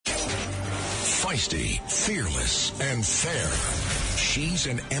Feisty, fearless, and fair. She's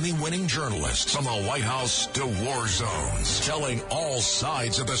an Emmy-winning journalist from the White House to war zones, telling all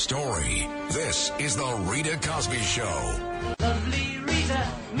sides of the story. This is The Rita Cosby Show. Lovely Rita,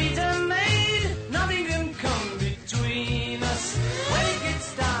 meet a maid. Nothing can come between us. When it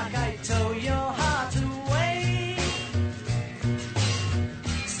gets dark, I tow your heart away.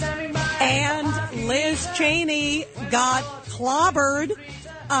 And Liz Cheney got clobbered.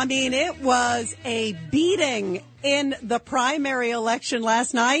 I mean, it was a beating in the primary election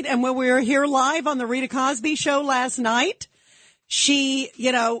last night. And when we were here live on the Rita Cosby Show last night, she,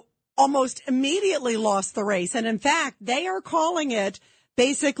 almost immediately lost the race. And in fact, they are calling it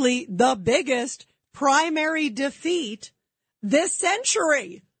basically the biggest primary defeat this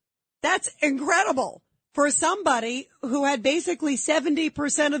century. That's incredible for somebody who had basically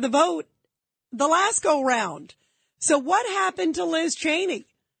 70% of the vote the last go round. So what happened to Liz Cheney?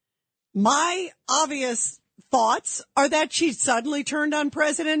 My obvious thoughts are that she suddenly turned on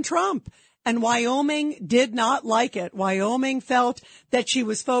President Trump, and Wyoming did not like it. Wyoming felt that she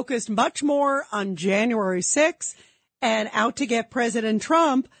was focused much more on January 6th and out to get President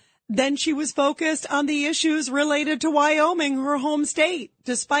Trump than she was focused on the issues related to Wyoming, her home state.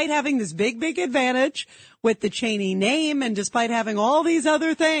 Despite having this big advantage with the Cheney name and despite having all these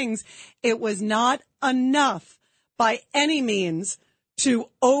other things, it was not enough by any means to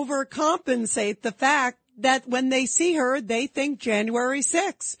overcompensate the fact that when they see her, they think January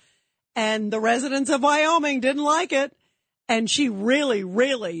 6th. And the residents of Wyoming didn't like it. And she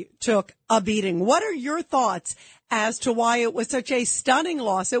really took a beating. What are your thoughts as to why it was such a stunning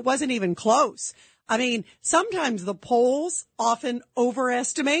loss? It wasn't even close. I mean, sometimes the polls often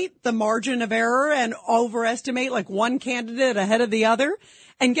overestimate the margin of error and overestimate like one candidate ahead of the other.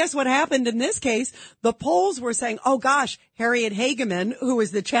 And guess what happened in this case? The polls were saying, oh gosh, Harriet Hageman, who is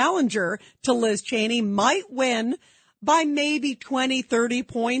the challenger to Liz Cheney, might win by maybe 20, 30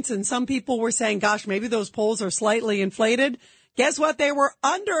 points. And some people were saying, gosh, maybe those polls are slightly inflated. Guess what? They were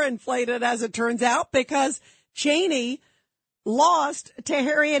underinflated, as it turns out, because Cheney lost to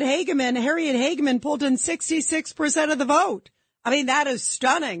Harriet Hageman. Harriet Hageman pulled in 66% of the vote. I mean, that is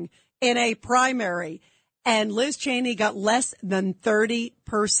stunning in a primary. And Liz Cheney got less than 30%.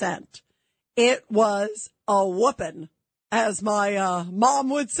 It was a whooping, as my mom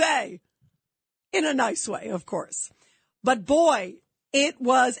would say, in a nice way, of course. But boy, it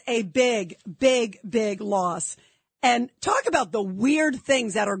was a big loss. And talk about the weird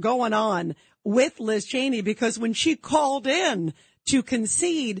things that are going on with Liz Cheney, because when she called in to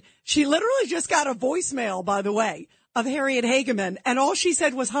concede, she literally just got a voicemail, by the way, of Harriet Hageman. And all she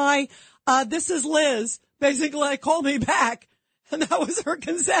said was, hi, this is Liz. Basically, call me back. And that was her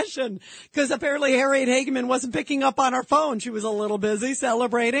concession, because apparently Harriet Hageman wasn't picking up on her phone. She was a little busy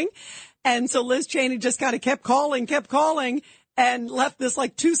celebrating. And so Liz Cheney just kind of kept calling and left this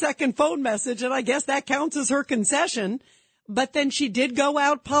 2-second phone message. And I guess that counts as her concession. But then she did go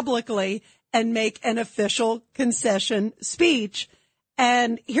out publicly and make an official concession speech.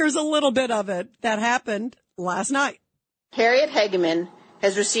 And here's a little bit of it that happened last night. Harriet Hageman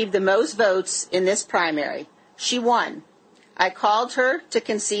has received the most votes in this primary. She won. I called her to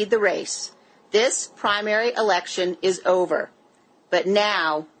concede the race. This primary election is over. But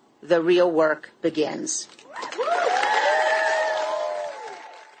now the real work begins.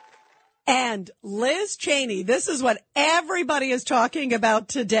 And Liz Cheney, this is what everybody is talking about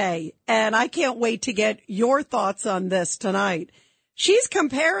today. And I can't wait to get your thoughts on this tonight. She's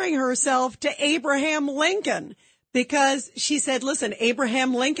comparing herself to Abraham Lincoln, because she said, listen,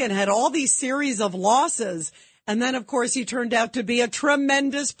 Abraham Lincoln had all these series of losses. And then, of course, he turned out to be a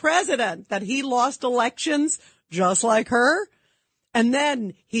tremendous president, that he lost elections just like her. And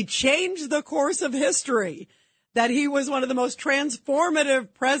then he changed the course of history, that he was one of the most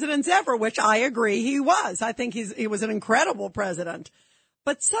transformative presidents ever, which I agree he was. I think he was an incredible president.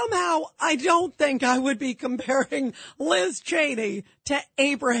 But somehow I don't think I would be comparing Liz Cheney to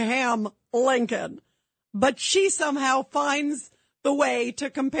Abraham Lincoln. But she somehow finds the way to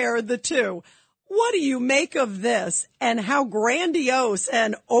compare the two. What do you make of this, and how grandiose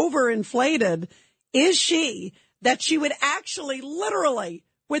and overinflated is she that she would actually literally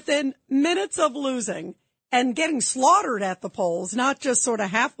within minutes of losing and getting slaughtered at the polls, not just sort of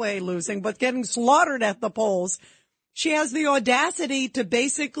halfway losing, but getting slaughtered at the polls, she has the audacity to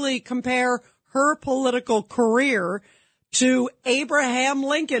basically compare her political career to Abraham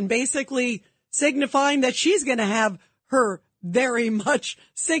Lincoln, basically signifying that she's going to have her very much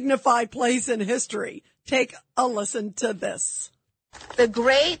signified place in history. Take a listen to this. The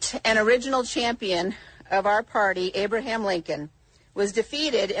great and original champion of our party, Abraham Lincoln, was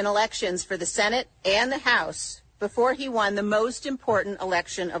defeated in elections for the Senate and the House before he won the most important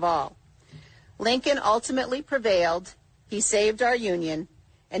election of all. Lincoln ultimately prevailed, he saved our Union,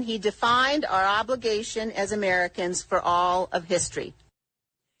 and he defined our obligation as Americans for all of history.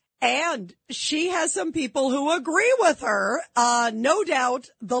 And she has some people who agree with her. No doubt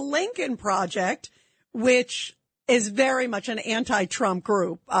the Lincoln Project, which is very much an anti-Trump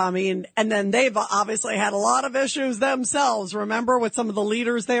group. I mean, and then they've obviously had a lot of issues themselves. Remember with some of the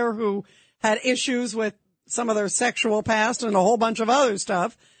leaders there who had issues with some of their sexual past and a whole bunch of other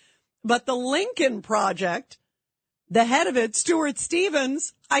stuff. But the Lincoln Project, the head of it, Stuart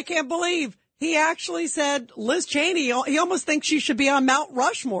Stevens, I can't believe he actually said Liz Cheney, he almost thinks she should be on Mount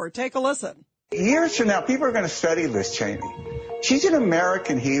Rushmore. Take a listen. Years from now, people are going to study Liz Cheney. She's an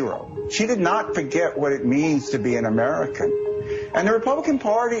American hero. She did not forget what it means to be an American. And the Republican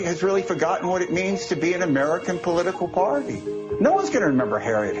Party has really forgotten what it means to be an American political party. No one's going to remember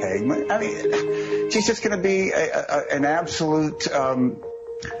Harriet Hagman. I mean, she's just going to be an absolute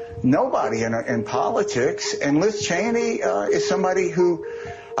nobody in politics. And Liz Cheney is somebody who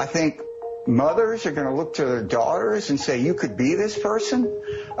I think mothers are going to look to their daughters and say, you could be this person.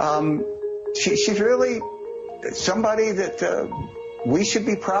 She's really somebody that we should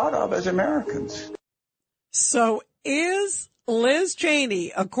be proud of as Americans. So is Liz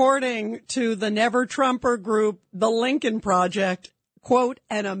Cheney, according to the Never Trumper group, the Lincoln Project, quote,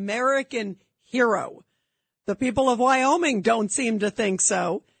 an American hero? The people of Wyoming don't seem to think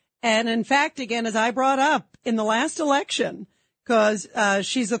so. And in fact, again, as I brought up in the last election, because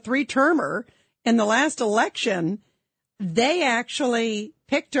she's a three-termer, in the last election, they actually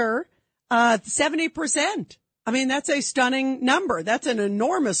picked her 70%. I mean, that's a stunning number. That's an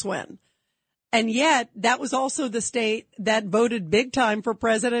enormous win. And yet, that was also the state that voted big time for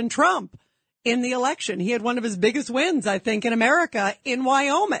President Trump in the election. He had one of his biggest wins, I think, in America, in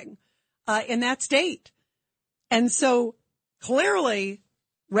Wyoming, in that state. And so, clearly,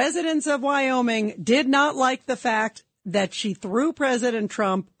 residents of Wyoming did not like the fact that she threw President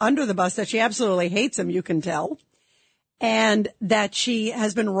Trump under the bus, that she absolutely hates him, you can tell, and that she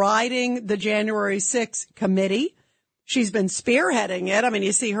has been riding the January 6th committee. She's been spearheading it. I mean,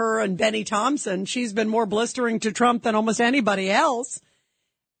 you see her and Benny Thompson. She's been more blistering to Trump than almost anybody else.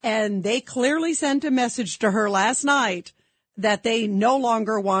 And they clearly sent a message to her last night that they no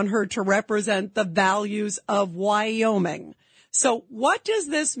longer want her to represent the values of Wyoming. So what does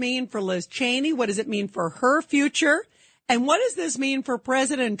this mean for Liz Cheney? What does it mean for her future? And what does this mean for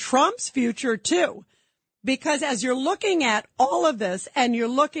President Trump's future, too? Because as you're looking at all of this and you're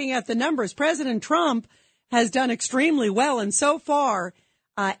looking at the numbers, President Trump has done extremely well. And so far,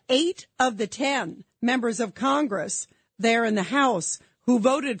 8 of the 10 members of Congress there in the House who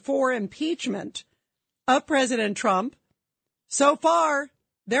voted for impeachment of President Trump, so far,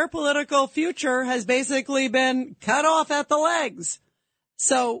 their political future has basically been cut off at the legs.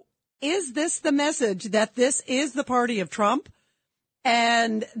 So is this the message that this is the party of Trump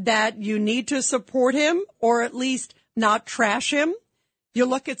and that you need to support him or at least not trash him? You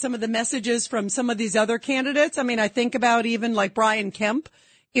look at some of the messages from some of these other candidates. I mean, I think about even like Brian Kemp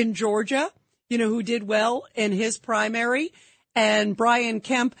in Georgia, you know, who did well in his primary. And Brian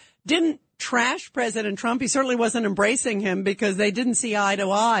Kemp didn't trash President Trump. He certainly wasn't embracing him because they didn't see eye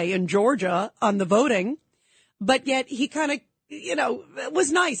to eye in Georgia on the voting. But yet he kind of, you know,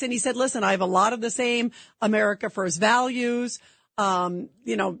 was nice. And he said, listen, I have a lot of the same America First values. You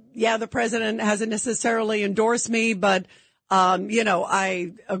know, yeah, the president hasn't necessarily endorsed me, but you know,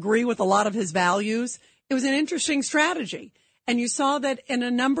 I agree with a lot of his values. It was an interesting strategy. And you saw that in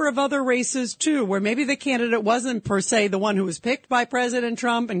a number of other races, too, where maybe the candidate wasn't per se the one who was picked by President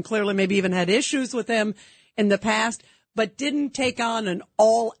Trump and clearly maybe even had issues with him in the past, but didn't take on an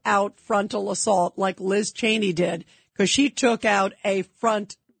all-out frontal assault like Liz Cheney did, because she took out a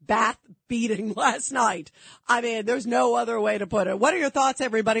front bath beating last night. I mean, there's no other way to put it. What are your thoughts,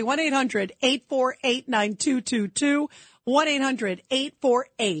 everybody? 1-800-848-9222.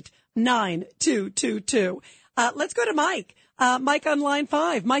 1-800-848-9222. Let's go to Mike. Mike on line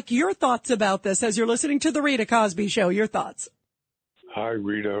 5. Mike, your thoughts about this as you're listening to the Rita Cosby Show. Your thoughts. Hi,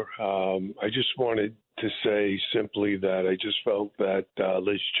 Rita. I just wanted to say simply that I just felt that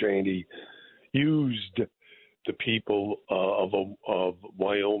Liz Cheney used the people of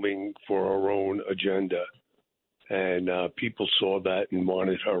Wyoming for her own agenda. And people saw that and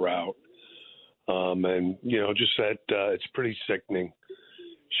wanted her out. And, you know, just that it's pretty sickening.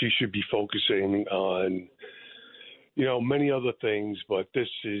 She should be focusing on, you know, many other things, but this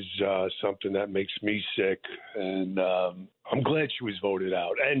is something that makes me sick. And I'm glad she was voted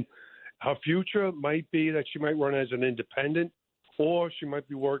out. And her future might be that she might run as an independent or she might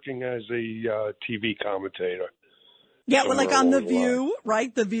be working as a TV commentator. Yeah, well, like on The Somewhere along the View,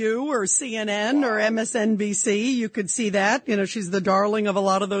 right? The View or CNN or MSNBC, you could see that. You know, she's the darling of a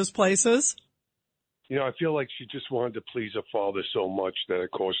lot of those places. You know, I feel like she just wanted to please her father so much that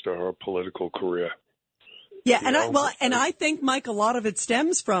it cost her political career. Yeah, You and know? I think, Mike, a lot of it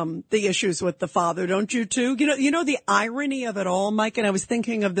stems from the issues with the father, don't you too? You know the irony of it all, Mike, and I was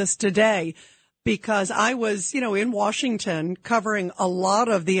thinking of this today because I was, in Washington covering a lot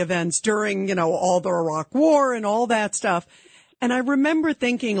of the events during, all the Iraq War and all that stuff. And I remember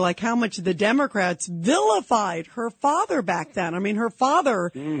thinking like how much the Democrats vilified her father back then. I mean, her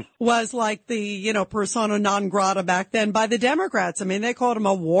father was like the, persona non grata back then by the Democrats. I mean, they called him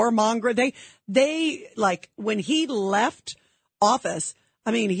a warmonger. They like when he left office,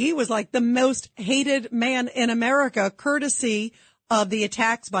 I mean, he was like the most hated man in America, courtesy of the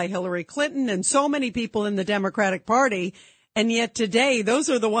attacks by Hillary Clinton and so many people in the Democratic Party. And yet today, those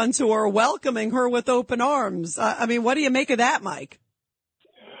are the ones who are welcoming her with open arms. I mean, what do you make of that, Mike?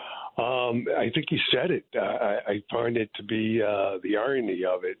 I think you said it. I find it to be the irony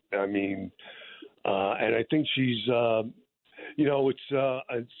of it. I mean, and I think she's, it's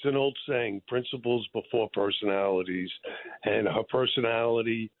an old saying, principles before personalities. And her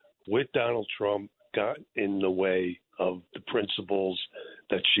personality with Donald Trump got in the way of the principles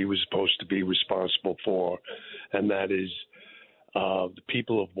that she was supposed to be responsible for. And that is the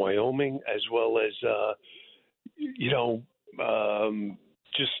people of Wyoming, as well as,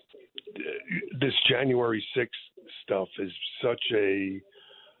 just this January 6th stuff is such a,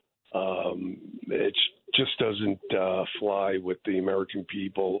 it just doesn't fly with the American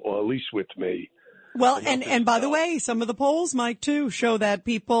people, or at least with me. Well, and by the way, some of the polls, Mike, too, show that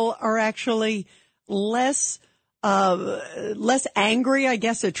people are actually less angry, I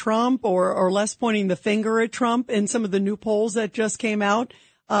guess, at Trump or less pointing the finger at Trump in some of the new polls that just came out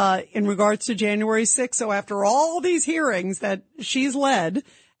in regards to January 6th. So after all these hearings that she's led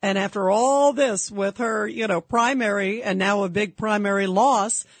and after all this with her, primary and now a big primary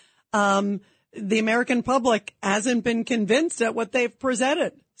loss, the American public hasn't been convinced at what they've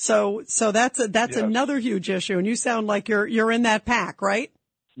presented. So that's yes. Another huge issue. And you sound like you're in that pack, right?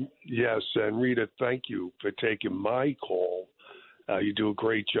 Yes, and Rita, thank you for taking my call. You do a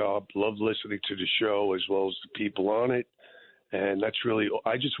great job. Love listening to the show as well as the people on it. And that's really,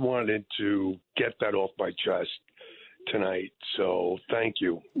 I just wanted to get that off my chest tonight. So thank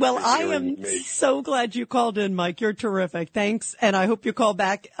you. Well, I am so glad you called in, Mike. You're terrific. Thanks. And I hope you call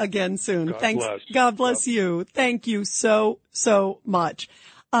back again soon. Thanks. Bless. God bless you. Thank you so much.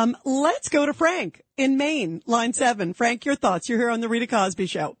 Let's go to Frank in Maine, line 7. Frank, your thoughts. You're here on the Rita Cosby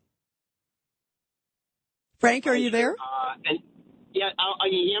Show. Frank, are you there? Yeah,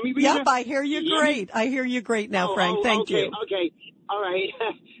 you hear me, Rita? Yep, I hear you great. I hear you great now, Frank. Thank you. Okay, all right.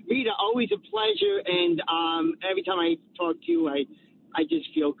 Rita, always a pleasure, and every time I talk to you, I just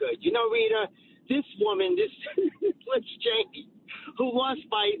feel good. You know, Rita, this woman, this Liz Cheney, who lost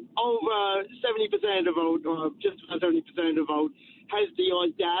by over 70% of the vote, or just about 70% of the vote, has the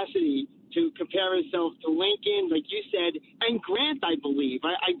audacity to compare herself to Lincoln, like you said, and Grant, I believe.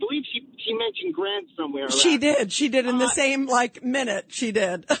 I believe she mentioned Grant somewhere. She did. She did in the same, minute. She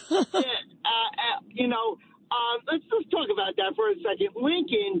did. Let's talk about that for a second.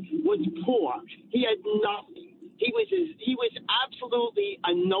 Lincoln was poor. He had nothing. He was absolutely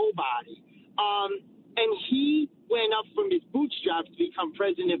a nobody. And he went up from his bootstraps to become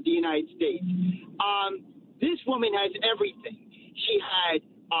president of the United States. This woman has everything. She had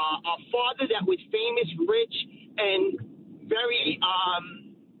a father that was famous, rich, and very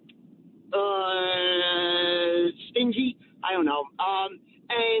stingy. I don't know.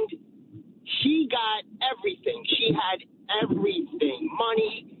 And she got everything. She had everything.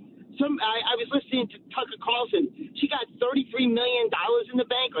 Money. I was listening to Tucker Carlson. She got $33 million in the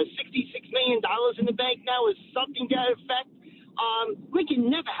bank, or $66 million in the bank now, or something to that effect. Lincoln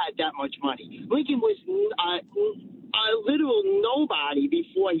never had that much money. Lincoln was a literal nobody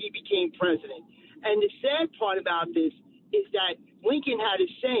before he became president. And the sad part about this is that Lincoln had a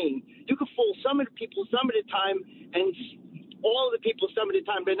saying, you can fool some of the people some of the time and all of the people some of the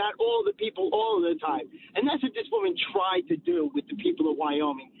time, but not all of the people all of the time. And that's what this woman tried to do with the people of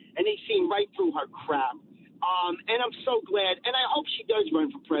Wyoming. And they seen right through her crap. And I'm so glad. And I hope she does run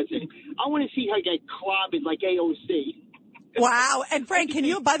for president. I want to see her get clobbered like AOC. Wow. And Frank,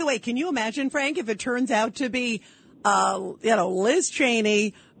 by the way, can you imagine, Frank, if it turns out to be, Liz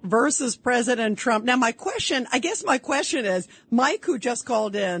Cheney versus President Trump. Now, my question is, Mike, who just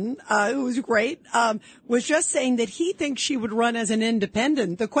called in, who was great, was just saying that he thinks she would run as an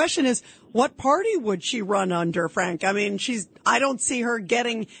independent. The question is, what party would she run under, Frank? I mean, I don't see her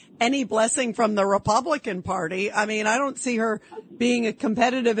getting any blessing from the Republican Party. I mean, I don't see her being a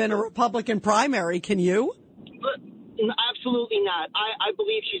competitive in a Republican primary. Can you? Absolutely not. I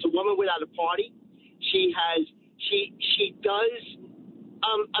believe she's a woman without a party. She does.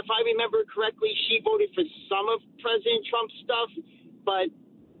 If I remember correctly, she voted for some of President Trump's stuff, but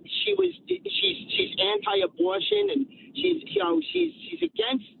she's anti-abortion and she's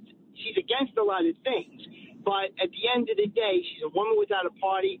against a lot of things. But at the end of the day, she's a woman without a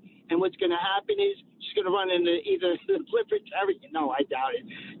party, and what's going to happen is she's going to run into either the libertarian. No, I doubt it.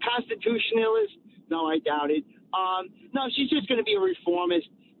 Constitutionalist. No, I doubt it. No, she's just going to be a reformist,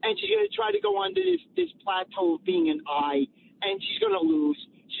 and she's going to try to go under this plateau of being an I. And she's going to lose.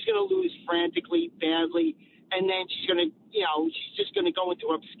 She's going to lose frantically, badly, and then she's just going to go into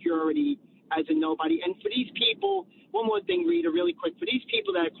obscurity as a nobody. And for these people, one more thing, Rita, really quick. For these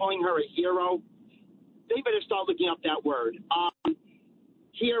people that are calling her a hero, they better start looking up that word.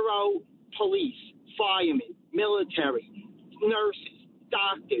 Hero, police, firemen, military, nurses,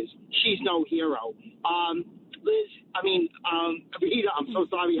 doctors. She's no hero. Rita, I'm so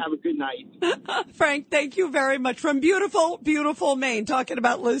sorry. Have a good night. Frank, thank you very much. From beautiful, beautiful Maine, talking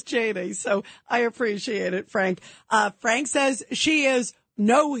about Liz Cheney. So I appreciate it, Frank. Frank says she is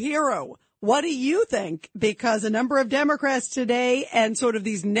no hero. What do you think? Because a number of Democrats today and sort of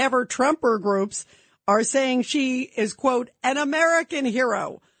these never Trumper groups are saying she is, quote, an American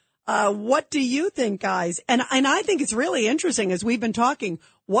hero. What do you think, guys? And I think it's really interesting as we've been talking,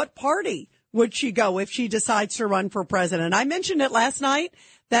 what party would she go if she decides to run for president? I mentioned it last night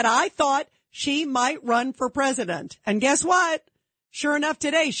that I thought she might run for president. And guess what? Sure enough,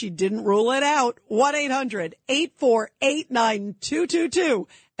 today she didn't rule it out. 1-800-848-9222.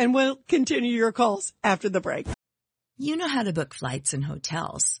 And we'll continue your calls after the break. You know how to book flights and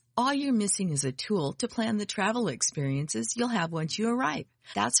hotels. All you're missing is a tool to plan the travel experiences you'll have once you arrive.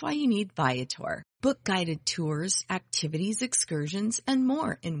 That's why you need Viator. Book guided tours, activities, excursions, and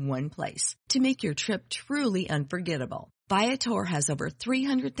more in one place to make your trip truly unforgettable. Viator has over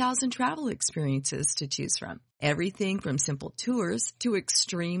 300,000 travel experiences to choose from. Everything from simple tours to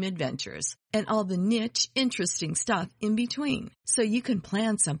extreme adventures and all the niche, interesting stuff in between. So you can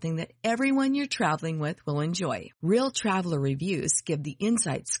plan something that everyone you're traveling with will enjoy. Real traveler reviews give the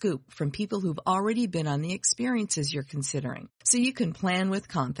inside scoop from people who've already been on the experiences you're considering. So you can plan with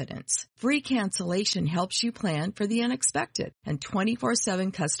confidence. Free cancellation helps you plan for the unexpected. And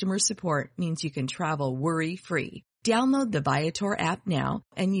 24/7 customer support means you can travel worry-free. Download the Viator app now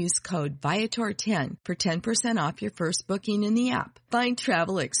and use code Viator10 for 10% off your first booking in the app. Find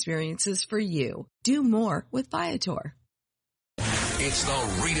travel experiences for you. Do more with Viator. It's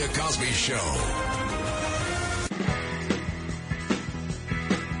the Rita Cosby Show.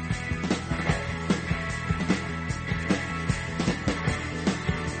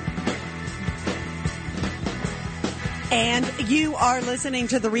 And you are listening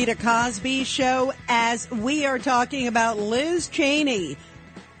to the Rita Cosby Show as we are talking about Liz Cheney.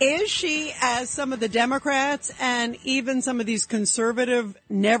 Is she, as some of the Democrats and even some of these conservative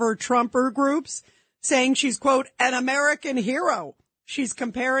never Trumper groups saying she's, quote, an American hero? She's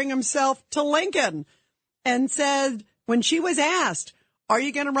comparing himself to Lincoln and said when she was asked, are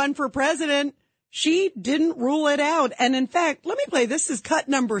you going to run for president? She didn't rule it out. And in fact, let me play. This is cut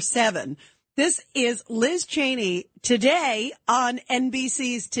number 7. This is Liz Cheney today on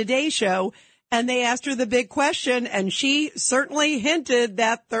NBC's Today Show, and they asked her the big question, and she certainly hinted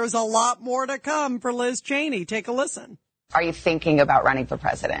that there's a lot more to come for Liz Cheney. Take a listen. Are you thinking about running for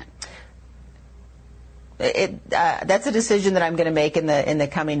president? That's a decision that I'm going to make in the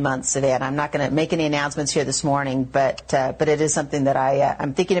coming months, Savannah. I'm not going to make any announcements here this morning, but it is something that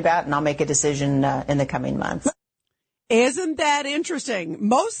I'm thinking about, and I'll make a decision in the coming months. Isn't that interesting?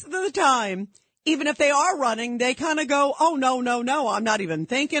 Most of the time, even if they are running, they kind of go, oh, no, I'm not even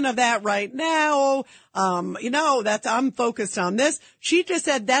thinking of that right now. I'm focused on this. She just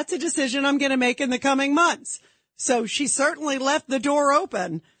said that's a decision I'm going to make in the coming months. So she certainly left the door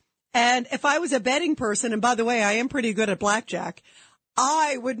open. And if I was a betting person, and by the way, I am pretty good at blackjack,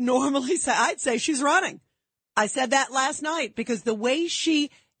 I would normally say, I'd say she's running. I said that last night because the way she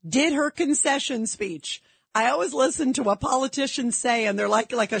did her concession speech, I always listen to what politicians say, and they're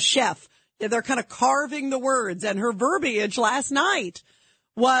like a chef. They're kind of carving the words, and her verbiage last night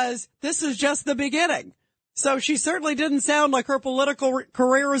was, this is just the beginning. So she certainly didn't sound like her political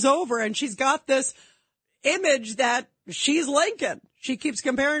career is over, and she's got this image that she's Lincoln. She keeps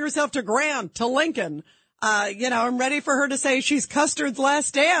comparing herself to Grant, to Lincoln. I'm ready for her to say she's Custard's last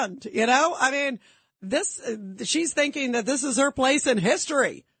stand. I mean, she's thinking that this is her place in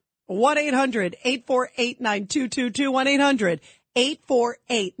history. 1-800-848-9222,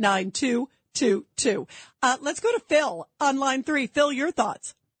 1-800-848-9222. Let's go to Phil on line 3. Phil, your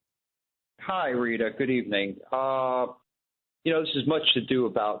thoughts. Hi, Rita. Good evening. This is much to do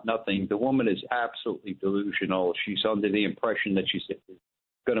about nothing. The woman is absolutely delusional. She's under the impression that she's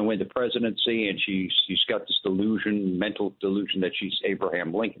going to win the presidency, and she's got this mental delusion that she's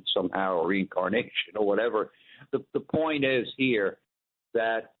Abraham Lincoln somehow, or reincarnation or whatever. The point is here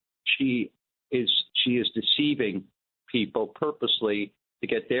that she is deceiving people purposely to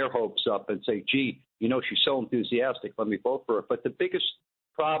get their hopes up and say, gee, she's so enthusiastic, let me vote for her. But the biggest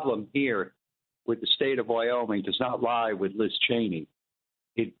problem here with the state of Wyoming does not lie with Liz Cheney.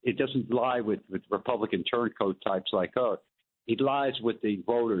 It doesn't lie with Republican turncoat types like her. It lies with the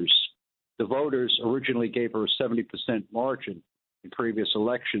voters. The voters originally gave her a 70% margin in previous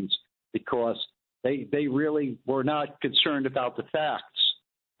elections because they really were not concerned about the facts.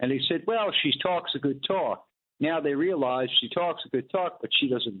 And they said, well, she talks a good talk. Now they realize she talks a good talk, but she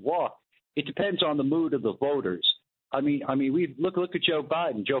doesn't walk. It depends on the mood of the voters. I mean, we look at Joe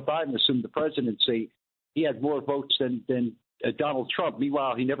Biden. Joe Biden assumed the presidency. He had more votes than Donald Trump.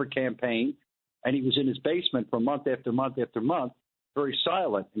 Meanwhile, he never campaigned, and he was in his basement for month after month after month, very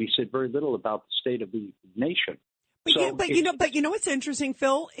silent, and he said very little about the state of the nation. But you know what's interesting,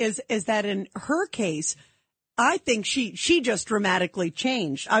 Phil, is that in her case, I think she just dramatically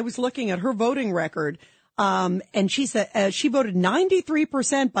changed. I was looking at her voting record, and she said she voted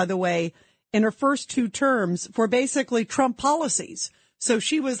 93%, by the way, in her first 2 terms for basically Trump policies. So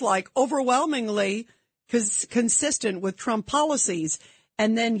she was like overwhelmingly consistent with Trump policies.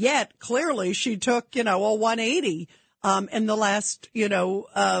 And then yet clearly she took, a 180, in the last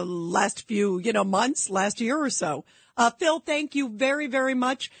few, months, last year or so. Phil, thank you very, very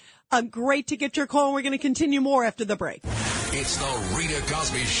much. Great to get your call. And we're going to continue more after the break. It's the Rita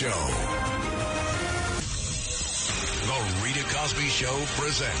Cosby Show. The Rita Cosby Show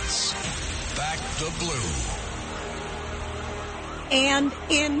presents Back to Blue. And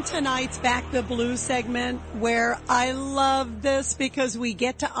in tonight's Back to Blue segment, where I love this because we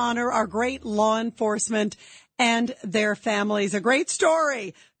get to honor our great law enforcement and their families. A great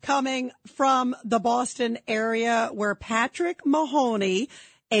story coming from the Boston area where Patrick Mahoney,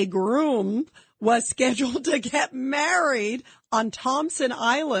 a groom, was scheduled to get married on Thompson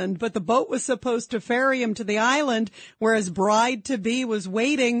Island, but the boat was supposed to ferry him to the island where his bride-to-be was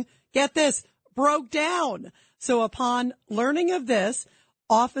waiting. Get this, broke down. So upon learning of this,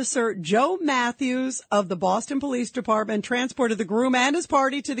 Officer Joe Matthews of the Boston Police Department transported the groom and his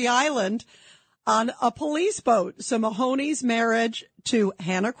party to the island on a police boat. So Mahoney's marriage to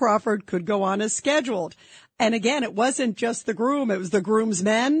Hannah Crawford could go on as scheduled. And again, it wasn't just the groom. It was the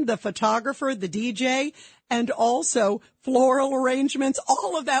groomsmen, the photographer, the DJ, and also floral arrangements.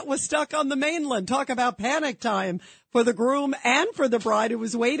 All of that was stuck on the mainland. Talk about panic time for the groom and for the bride who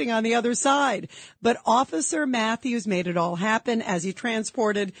was waiting on the other side. But Officer Matthews made it all happen as he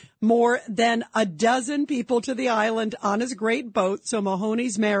transported more than a dozen people to the island on his great boat. So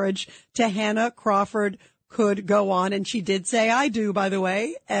Mahoney's marriage to Hannah Crawford could go on. And she did say, I do, by the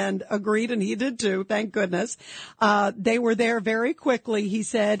way, and agreed. And he did too. Thank goodness. They were there very quickly, he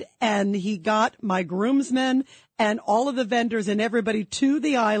said, and he got my groomsmen and all of the vendors and everybody to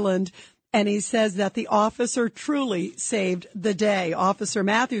the island. And he says that the officer truly saved the day. Officer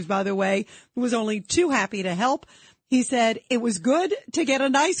Matthews, by the way, was only too happy to help. He said it was good to get a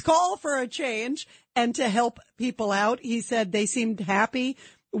nice call for a change and to help people out. He said they seemed happy.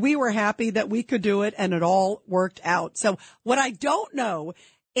 We were happy that we could do it, and it all worked out. So what I don't know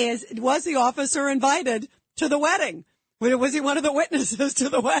is, was the officer invited to the wedding? Was he one of the witnesses to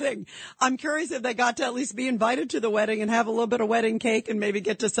the wedding? I'm curious if they got to at least be invited to the wedding and have a little bit of wedding cake and maybe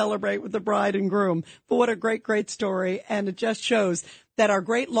get to celebrate with the bride and groom. But what a great, great story. And it just shows that our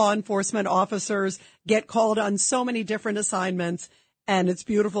great law enforcement officers get called on so many different assignments. And it's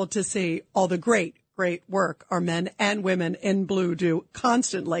beautiful to see all the great work our men and women in blue do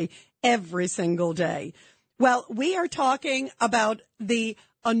constantly every single day. Well, we are talking about the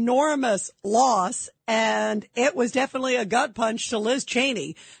enormous loss, and it was definitely a gut punch to Liz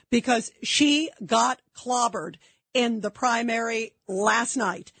Cheney because she got clobbered in the primary last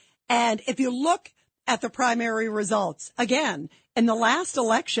night. And if you look at the primary results, again, in the last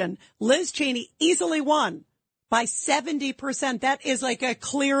election, Liz Cheney easily won by 70%. That is like a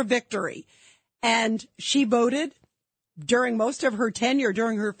clear victory. And she voted during most of her tenure,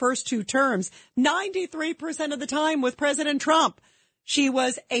 during her first 2 terms, 93% of the time with President Trump. She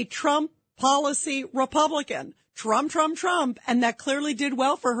was a Trump policy Republican. Trump, Trump, Trump. And that clearly did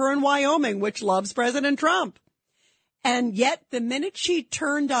well for her in Wyoming, which loves President Trump. And yet the minute she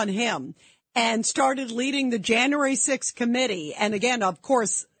turned on him and started leading the January 6th committee, and again, of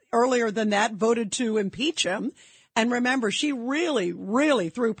course, earlier than that, voted to impeach him. And remember, she really, really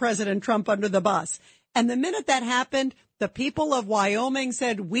threw President Trump under the bus. And the minute that happened, the people of Wyoming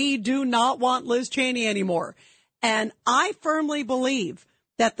said, we do not want Liz Cheney anymore. And I firmly believe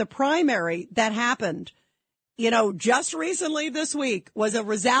that the primary that happened, just recently this week was a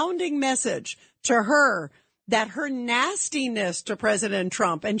resounding message to her that her nastiness to President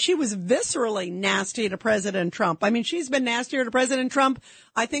Trump, and she was viscerally nasty to President Trump. I mean, she's been nastier to President Trump,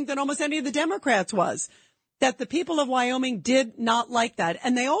 I think, than almost any of the Democrats was, that the people of Wyoming did not like that.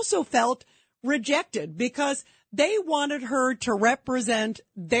 And they also felt rejected because they wanted her to represent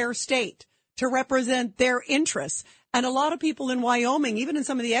their state, to represent their interests. And a lot of people in Wyoming, even in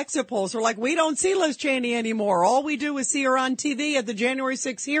some of the exit polls, are like, we don't see Liz Cheney anymore. All we do is see her on TV at the January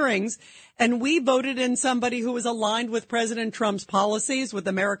 6 hearings. And we voted in somebody who was aligned with President Trump's policies, with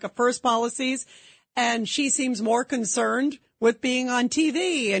America First policies. And she seems more concerned with being on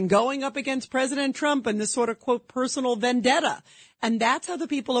TV and going up against President Trump and this sort of, quote, personal vendetta. And that's how the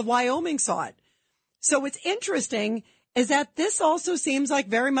people of Wyoming saw it. So what's interesting is that this also seems like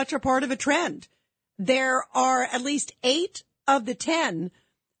very much a part of a trend. There are at least 8 of the 10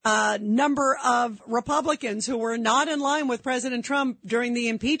 number of Republicans who were not in line with President Trump during the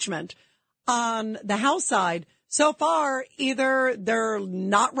impeachment on the House side. So far, either they're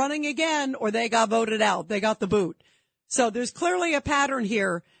not running again or they got voted out. They got the boot. So there's clearly a pattern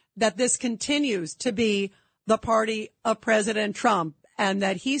here that this continues to be the party of President Trump and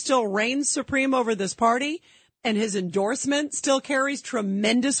that he still reigns supreme over this party and his endorsement still carries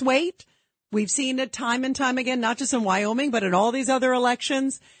tremendous weight. We've seen it time and time again, not just in Wyoming, but in all these other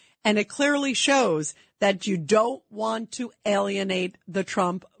elections. And it clearly shows that you don't want to alienate the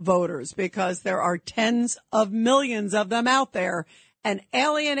Trump voters because there are tens of millions of them out there and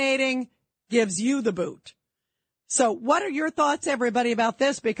alienating gives you the boot. So what are your thoughts, everybody, about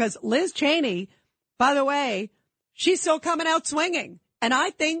this? Because Liz Cheney, by the way, she's still coming out swinging. And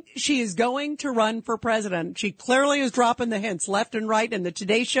I think she is going to run for president. She clearly is dropping the hints left and right in the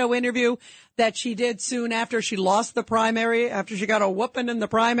Today Show interview that she did soon after she lost the primary, after she got a whooping in the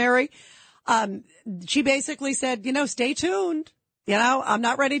primary. She basically said, stay tuned. I'm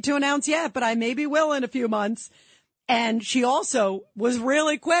not ready to announce yet, but I maybe will in a few months. And she also was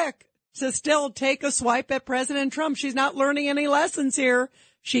really quick to still take a swipe at President Trump. She's not learning any lessons here.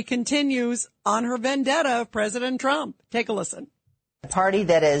 She continues on her vendetta of President Trump. Take a listen. A party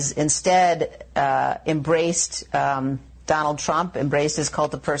that has instead embraced Donald Trump, embraced his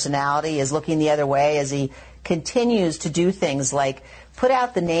cult of personality, is looking the other way as he continues to do things like put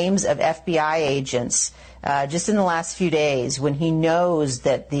out the names of FBI agents just in the last few days when he knows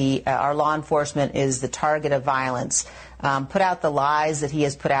that our law enforcement is the target of violence. Put out the lies that he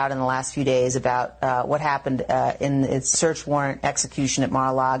has put out in the last few days about what happened in its search warrant execution at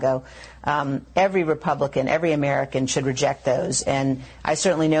Mar-a-Lago. Every Republican, every American should reject those. And I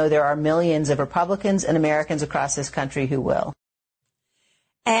certainly know there are millions of Republicans and Americans across this country who will.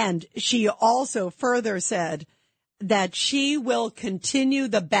 And she also further said that she will continue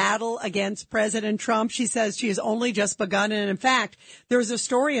the battle against President Trump. She says she has only just begun. And in fact, there's a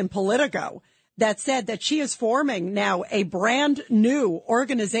story in Politico that said that she is forming now a brand new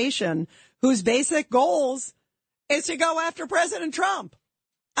organization whose basic goals is to go after President Trump.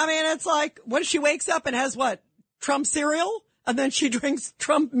 I mean, it's like when she wakes up and has Trump cereal, and then she drinks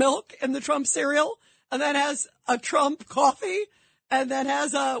Trump milk in the Trump cereal, and then has a Trump coffee, and then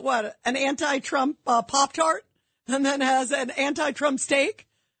has an anti-Trump Pop-Tart, and then has an anti-Trump steak.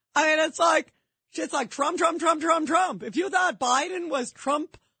 I mean, it's like Trump, Trump, Trump, Trump, Trump. If you thought Biden was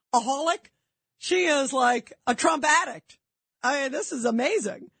Trump-aholic, she is like a Trump addict. I mean, this is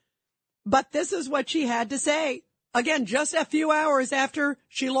amazing. But this is what she had to say. Again, just a few hours after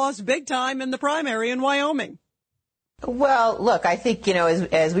she lost big time in the primary in Wyoming. Well, look, I think,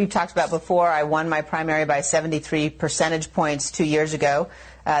 as we've talked about before, I won my primary by 73 percentage points 2 years ago.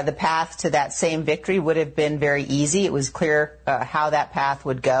 The path to that same victory would have been very easy. It was clear how that path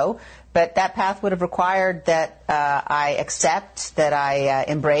would go. But that path would have required that I accept, that I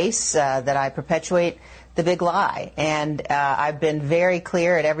embrace, that I perpetuate the big lie. And I've been very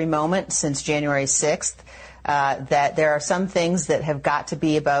clear at every moment since January 6th that there are some things that have got to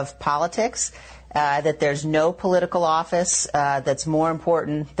be above politics. that there's no political office that's more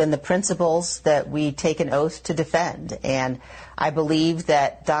important than the principles that we take an oath to defend. And I believe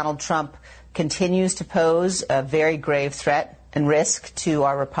that Donald Trump continues to pose a very grave threat and risk to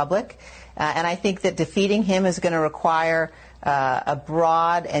our republic. And I think that defeating him is going to require a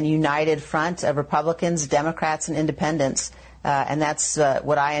broad and united front of Republicans, Democrats, and independents. And that's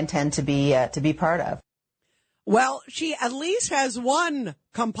what I intend to be part of. Well, she at least has one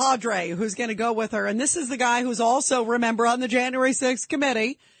compadre who's going to go with her. And this is the guy who's also, remember, on the January 6th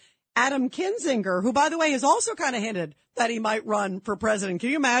committee, Adam Kinzinger, who, by the way, has also kind of hinted that he might run for president.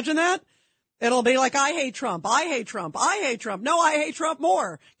 Can you imagine that? It'll be like, I hate Trump. I hate Trump. I hate Trump. No, I hate Trump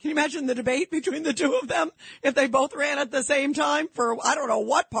more. Can you imagine the debate between the two of them if they both ran at the same time for, I don't know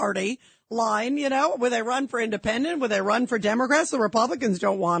what party line, would they run for independent? Would they run for Democrats? The Republicans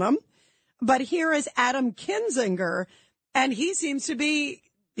don't want them. But here is Adam Kinzinger, and he seems to be,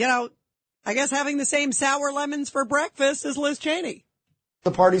 I guess having the same sour lemons for breakfast as Liz Cheney. The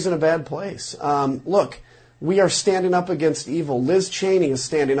party's in a bad place. Look, we are standing up against evil. Liz Cheney is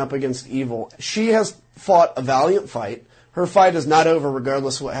standing up against evil. She has fought a valiant fight. Her fight is not over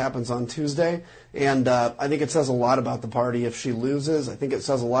regardless of what happens on Tuesday. And I think it says a lot about the party if she loses. I think it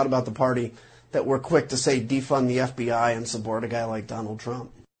says a lot about the party that we're quick to say defund the FBI and support a guy like Donald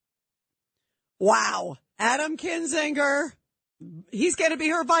Trump. Wow. Adam Kinzinger. He's going to be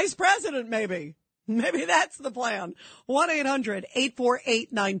her vice president, maybe. Maybe that's the plan.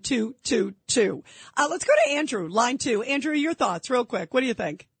 1-800-848-9222. Let's go to Andrew, line 2. Andrew, your thoughts real quick. What do you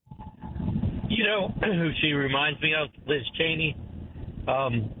think? You know who she reminds me of? Liz Cheney,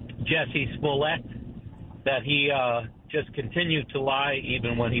 Jesse Smollett, that he just continued to lie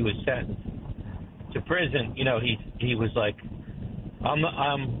even when he was sentenced to prison. He was like, I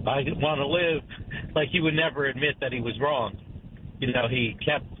want to live. Like he would never admit that he was wrong. He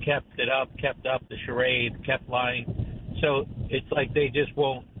kept up the charade, kept lying. So it's like they just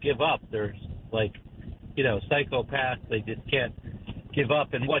won't give up. They're like, psychopaths. They just can't give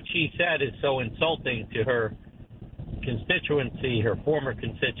up. And what she said is so insulting to her constituency, her former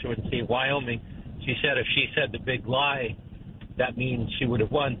constituency, Wyoming. She said if she said the big lie, that means she would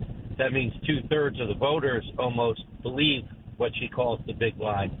have won. That means 2/3 of the voters almost believe what she calls the big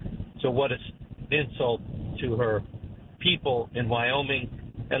lie. So what an insult to her people in Wyoming.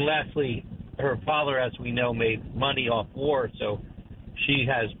 And lastly, her father, as we know, made money off war, so she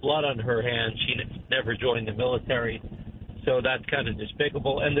has blood on her hands. She never joined the military, so that's kind of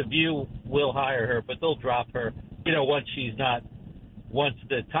despicable. And The View will hire her, but they'll drop her, once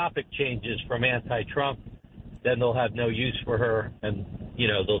the topic changes from anti-Trump, then they'll have no use for her, and,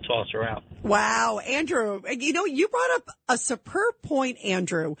 they'll toss her out. Wow, Andrew, you brought up a superb point,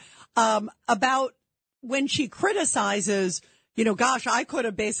 Andrew, about when she criticizes, gosh, I could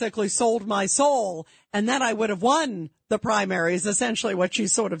have basically sold my soul and then I would have won the primaries, essentially what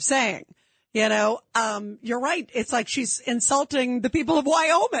she's sort of saying. You're right. It's like she's insulting the people of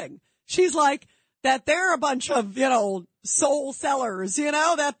Wyoming. She's like that they're a bunch of, soul sellers,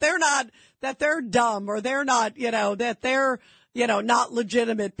 that they're dumb or they're not, that they're, not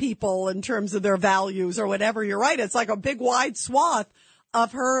legitimate people in terms of their values or whatever. You're right. It's like a big wide swath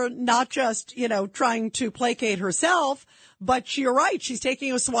of her not just, trying to placate herself, but you're right. She's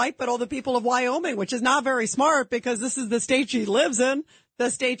taking a swipe at all the people of Wyoming, which is not very smart because this is the state she lives in, the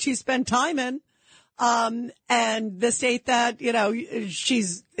state she spent time in, and the state that,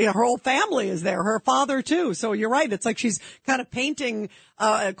 she's, her whole family is there, her father too. So you're right. It's like she's kind of painting,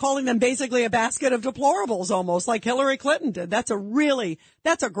 calling them basically a basket of deplorables, almost like Hillary Clinton did. That's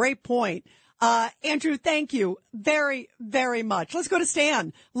a great point. Andrew, thank you very, very much. Let's go to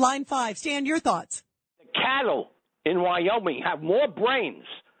Stan, line 5. Stan, your thoughts. The cattle in Wyoming have more brains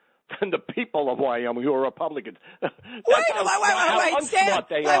than the people of Wyoming who are Republicans. Wait,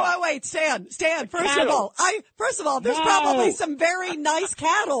 Stan. Stan, first of all, there's probably some very nice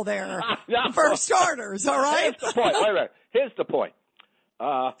cattle there for starters, all right? Here's the point. Wait. Here's the point.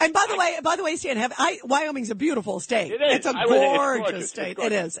 And by the way, Stan, Wyoming's a beautiful state. It is. It's a gorgeous state.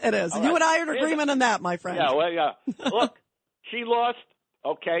 It is. It is. And you and I are in agreement on that, my friend. Yeah. Look, she lost.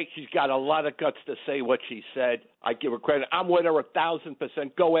 Okay, she's got a lot of guts to say what she said. I give her credit. I'm with her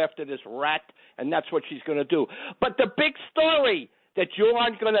 1,000%. Go after this rat, and that's what she's going to do. But the big story that you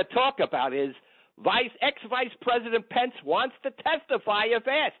aren't going to talk about is ex-Vice President Pence wants to testify if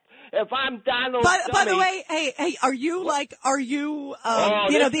asked. If I'm Donald Trump. By the way, hey, are you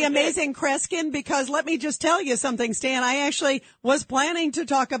the amazing Kreskin? Because let me just tell you something, Stan. I actually was planning to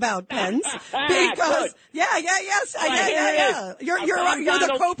talk about Pence because, yeah. You're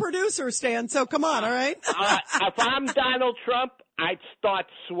the co-producer, Stan. So come on, all right? If I'm Donald Trump, I'd start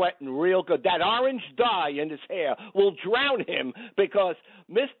sweating real good. That orange dye in his hair will drown him because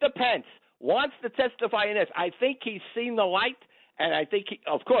Mr. Pence wants to testify in this. I think he's seen the light. And I think,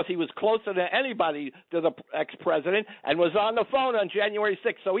 of course, he was closer than anybody to the ex-president and was on the phone on January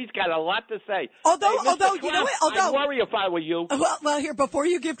 6th. So he's got a lot to say. Although Trump, you know what? I'd worry if I were you. Well, here, before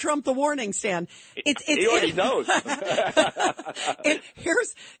you give Trump the warning, Stan, he already knows.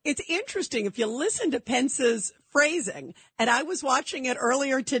 It's interesting if you listen to Pence's phrasing, and I was watching it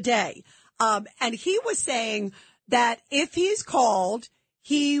earlier today, and he was saying that if he's called,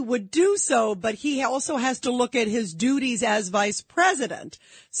 he would do so, but he also has to look at his duties as vice president.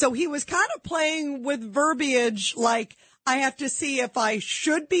 So he was kind of playing with verbiage like, I have to see if I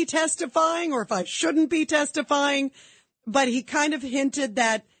should be testifying or if I shouldn't be testifying. But he kind of hinted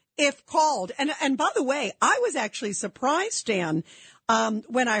that if called, and by the way, I was actually surprised, Stan,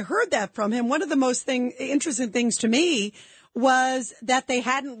 when I heard that from him. One of the most interesting things to me was that they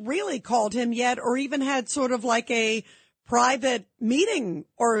hadn't really called him yet or even had sort of like a private meeting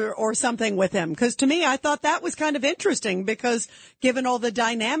or something with him. Because to me, I thought that was kind of interesting because given all the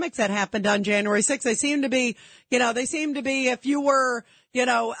dynamics that happened on January 6th, they seem to be if you were,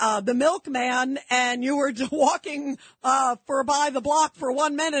 the milkman and you were walking by the block for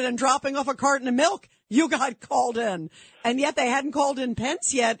 1 minute and dropping off a carton of milk, you got called in. And yet they hadn't called in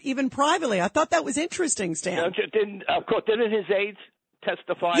Pence yet, even privately. I thought that was interesting, Stan. Didn't his aides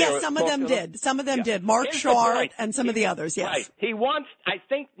testify? Yes, some of them did. Some of them did. Mark Short and some of the others, yes. Right. I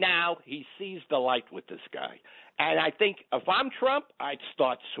think now he sees the light with this guy. And I think if I'm Trump, I'd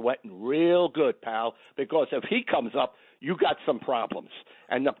start sweating real good, pal, because if he comes up, you got some problems.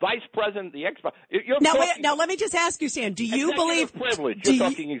 And the vice president, the Now, let me just ask you, Stan, do you believe privilege? You're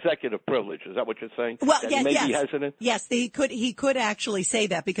talking executive privilege. Is that what you're saying? Well, yes. Yes, he could actually say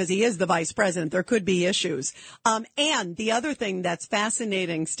that because he is the vice president. There could be issues. And the other thing that's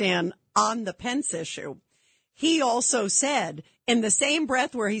fascinating, Stan, on the Pence issue, he also said in the same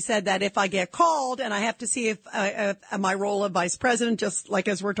breath where he said that if I get called and I have to see if my role of vice president, just like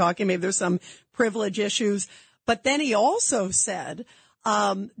as we're talking, maybe there's some privilege issues. But then he also said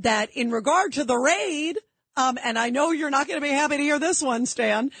that in regard to the raid, and I know you're not going to be happy to hear this one,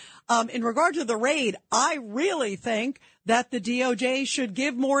 Stan, in regard to the raid, I really think that the DOJ should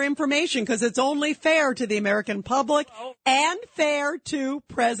give more information because it's only fair to the American public and fair to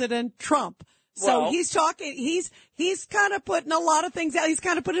President Trump. So he's talking, he's kind of putting a lot of things out. He's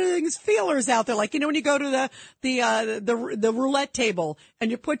kind of putting his feelers out there. Like, when you go to the roulette table and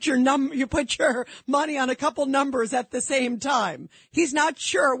you put your money on a couple numbers at the same time. He's not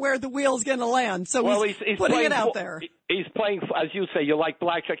sure where the wheel's going to land. So he's putting it out there. He's playing, as you say, you like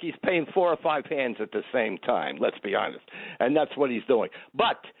blackjack. He's playing 4 or 5 hands at the same time. Let's be honest. And that's what he's doing.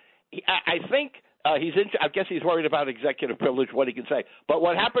 But I think, I guess he's worried about executive privilege, what he can say. But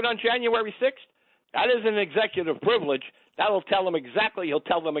what happened on January 6th, that is an executive privilege. He'll tell them exactly what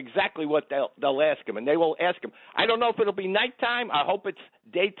they'll ask him, and they will ask him. I don't know if it'll be nighttime. I hope it's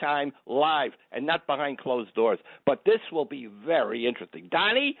daytime live and not behind closed doors. But this will be very interesting.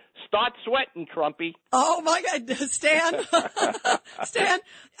 Donnie, start sweating, Trumpy. Oh, my God, Stan. Stan,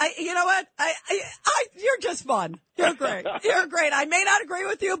 you know what? You're just fun. You're great. You're great. I may not agree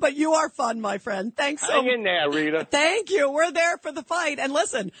with you, but you are fun, my friend. Thanks so much. Hang in there, Rita. Thank you. We're there for the fight. And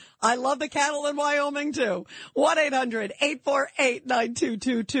listen, I love the cattle in Wyoming, too.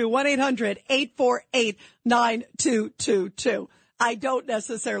 1-800-848-9222. 1-800-848-9222. I don't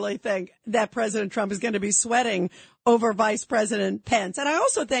necessarily think that President Trump is going to be sweating over Vice President Pence. And I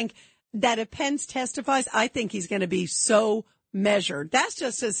also think that if Pence testifies, I think he's going to be so measured. That's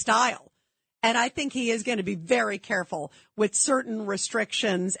just his style. And I think he is going to be very careful with certain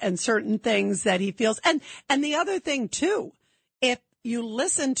restrictions and certain things that he feels. And the other thing, too, if you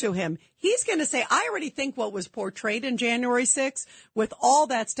listen to him, he's going to say, I already think what was portrayed in January 6th with all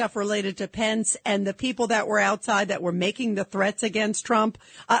that stuff related to Pence and the people that were outside that were making the threats against Trump,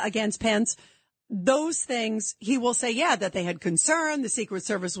 against Pence, those things, he will say, yeah, that they had concern. The Secret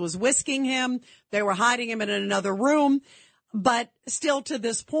Service was whisking him. They were hiding him in another room. But still to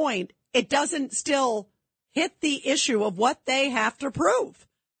this point, it doesn't still hit the issue of what they have to prove.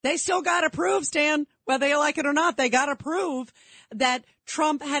 They still got to prove, Stan, whether you like it or not, they got to prove that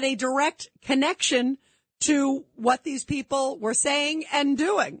Trump had a direct connection to what these people were saying and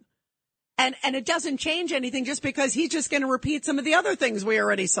doing. And it doesn't change anything just because he's just going to repeat some of the other things we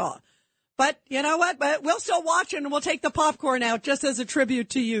already saw. But you know what? But we'll still watch it and we'll take the popcorn out just as a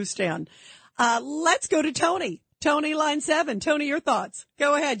tribute to you, Stan. Let's go to Tony. Tony, line 7. Tony, your thoughts.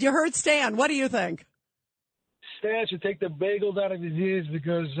 Go ahead. You heard Stan. What do you think? Stan should take the bagels out of his ears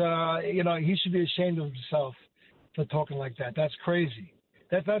because, he should be ashamed of himself. for talking like that. That's crazy.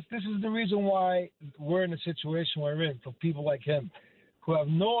 This is the reason why we're in the situation we're in, for people like him who have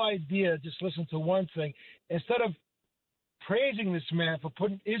no idea, just listen to one thing. Instead of praising this man for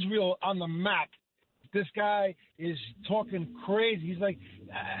putting Israel on the map, this guy is talking crazy. He's like,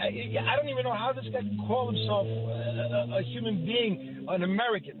 I don't even know how this guy can call himself a human being, an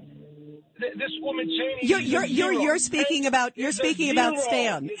American. This woman Cheney. You're speaking about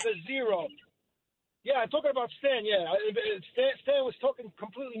Stan. It's a zero. Yeah, I'm talking about Stan. Yeah, Stan was talking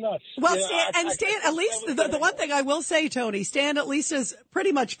completely nuts. Well, yeah, Stan, at least the one thing I will say, Tony, Stan at least is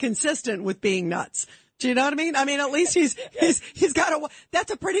pretty much consistent with being nuts. Do you know what I mean? I mean, at least he's got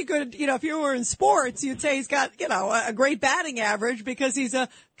that's a pretty good, if you were in sports, you'd say he's got, a great batting average because he's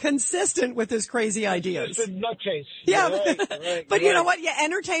consistent with his crazy ideas. It's a nutcase. Yeah. Right, but you know what? You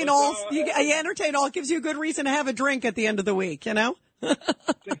entertain all, you entertain all, gives you a good reason to have a drink at the end of the week,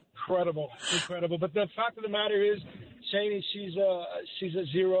 Incredible. But the fact of the matter is, Cheney, she's a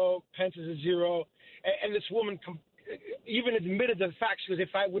zero. Pence is a zero. And this woman even admitted the fact. She goes,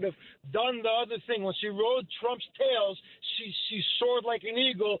 if I would have done the other thing, when she rode Trump's tails, she soared like an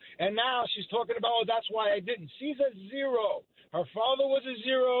eagle. And now she's talking about, that's why I didn't. She's a zero. Her father was a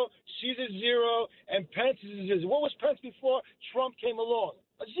zero. She's a zero. And Pence is a zero. What was Pence before Trump came along?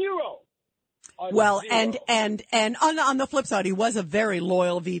 A zero. Well, and on the flip side, he was a very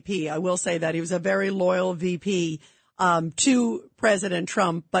loyal VP. I will say that he was a very loyal VP to President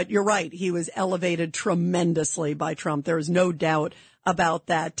Trump. But you're right. He was elevated tremendously by Trump. There is no doubt about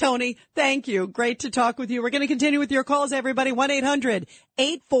that. Tony, thank you. Great to talk with you. We're going to continue with your calls, everybody.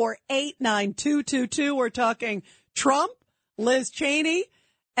 1-800-848-9222. We're talking Trump, Liz Cheney,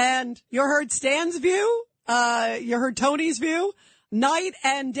 and you heard Stan's view. You heard Tony's view. Night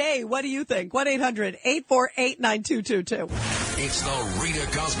and day. What do you think? 1-800-848-9222. It's the Rita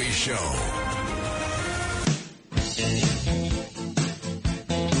Cosby Show.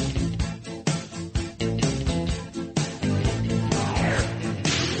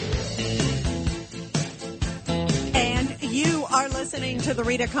 And you are listening to the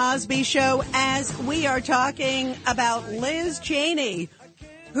Rita Cosby Show as we are talking about Liz Cheney,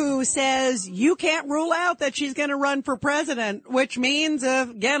 who says you can't rule out that she's going to run for president, which means,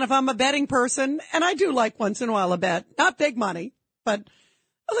 again, if I'm a betting person, and I do like once in a while a bet, not big money, but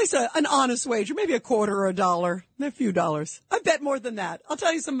at least an honest wager, maybe a quarter or $1, a few dollars. I bet more than that. I'll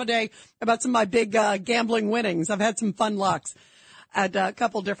tell you someday about some of my big gambling winnings. I've had some fun lucks at a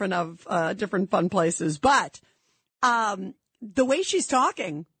couple different fun places. But the way she's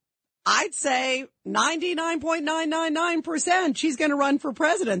talking, I'd say 99.999% she's going to run for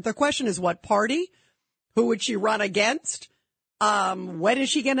president. The question is what party? Who would she run against? When is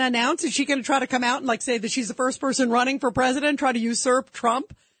she going to announce? Is she going to try to come out and say that she's the first person running for president, try to usurp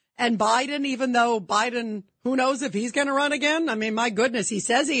Trump and Biden, even though Biden, who knows if he's going to run again? I mean, my goodness, he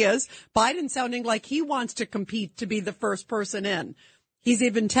says he is. Biden sounding like he wants to compete to be the first person in. He's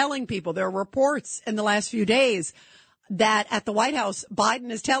even telling people, there are reports in the last few days that at the White House,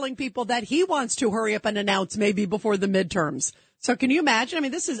 Biden is telling people that he wants to hurry up and announce maybe before the midterms. So can you imagine? I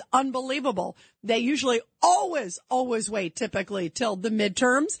mean, this is unbelievable. They usually always wait typically till the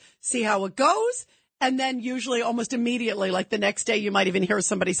midterms, see how it goes. And then usually almost immediately, like the next day, you might even hear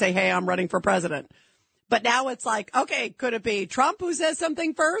somebody say, hey, I'm running for president. But now it's like, okay, could it be Trump who says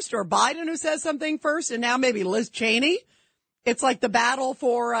something first or Biden who says something first? And now maybe Liz Cheney. It's like the battle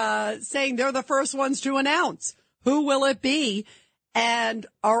for saying they're the first ones to announce. Who will it be? And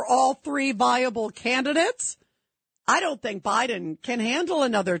are all three viable candidates? I don't think Biden can handle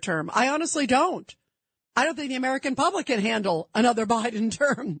another term. I honestly don't. I don't think the American public can handle another Biden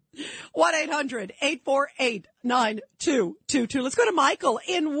term. 1-800-848-9222. Let's go to Michael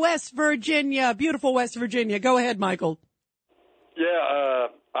in West Virginia. Beautiful West Virginia. Go ahead, Michael. Yeah,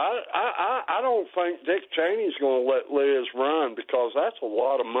 I don't think Dick Cheney's going to let Liz run because that's a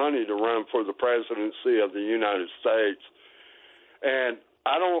lot of money to run for the presidency of the United States. And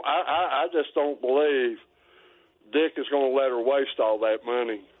I just don't believe Dick is going to let her waste all that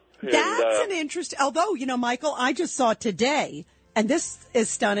money. That's an interest. Although, Michael, I just saw today, and this is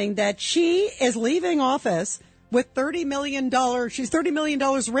stunning, that she is leaving office with $30 million. She's $30 million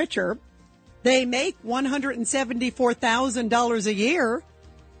richer. They make $174,000 a year.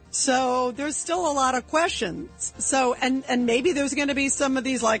 So there's still a lot of questions. So, and maybe there's going to be some of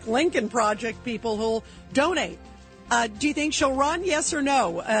these like Lincoln Project people who'll donate. Do you think she'll run? Yes or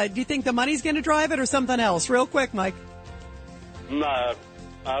no? Do you think the money's going to drive it or something else? Real quick, Mike. No,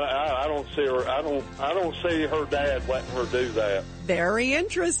 I don't see her. I don't see her dad letting her do that. Very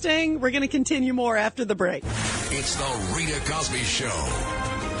interesting. We're going to continue more after the break. It's the Rita Cosby Show.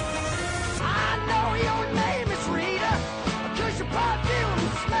 I know your name is Rita.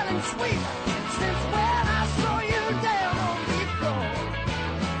 sweet since when I saw you down on the floor.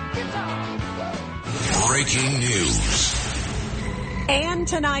 Breaking news. And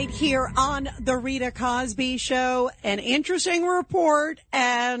tonight here on the Rita Cosby Show, an interesting report,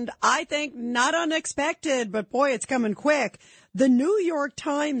 and I think not unexpected, but boy, it's coming quick. The New York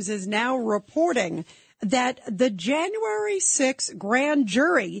Times is now reporting that the January 6th grand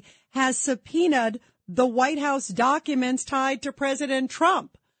jury has subpoenaed the White House documents tied to President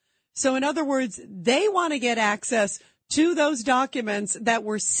Trump. So in other words, they want to get access to those documents that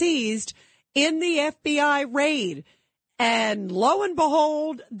were seized in the FBI raid. And lo and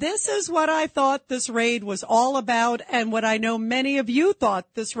behold, this is what I thought this raid was all about, and what I know many of you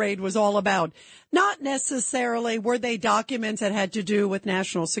thought this raid was all about. Not necessarily were they documents that had to do with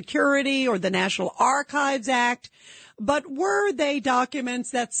national security or the National Archives Act, but were they documents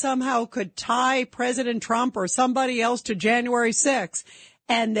that somehow could tie President Trump or somebody else to January 6th?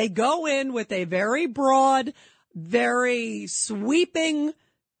 And they go in with a very broad, very sweeping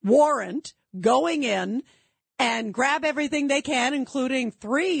warrant going in and grab everything they can, including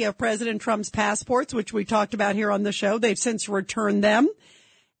 3 of President Trump's passports, which we talked about here on the show. They've since returned them.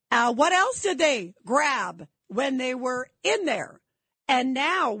 What else did they grab when they were in there? And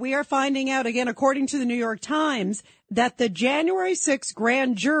now we are finding out, again, according to the New York Times, that the January 6th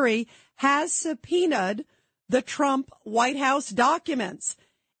grand jury has subpoenaed the Trump White House documents.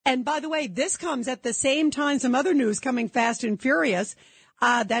 And by the way, this comes at the same time, some other news coming fast and furious,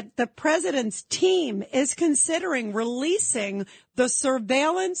 that the president's team is considering releasing the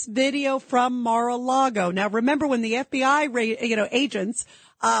surveillance video from Mar-a-Lago. Now, remember when the FBI, agents,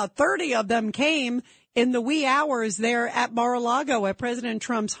 30 of them came in the wee hours there at Mar-a-Lago at President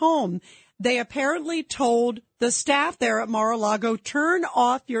Trump's home. They apparently told the staff there at Mar-a-Lago, turn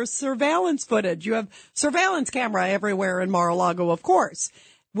off your surveillance footage. You have surveillance camera everywhere in Mar-a-Lago, of course.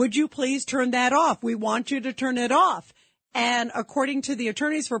 Would you please turn that off? We want you to turn it off. And according to the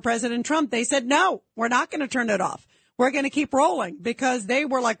attorneys for President Trump, they said, no, we're not going to turn it off. We're going to keep rolling, because they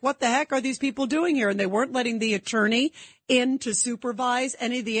were like, what the heck are these people doing here? And they weren't letting the attorney in to supervise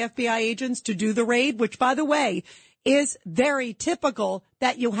any of the FBI agents to do the raid, which, by the way, is very typical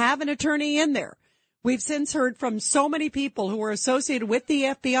that you have an attorney in there. We've since heard from so many people who were associated with the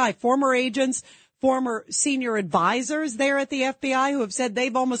FBI, former agents, former senior advisors there at the FBI, who have said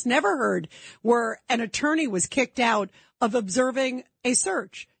they've almost never heard where an attorney was kicked out of observing a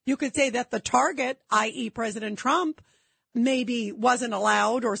search. You could say that the target, i.e. President Trump, maybe wasn't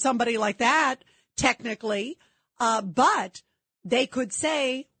allowed, or somebody like that, technically, but they could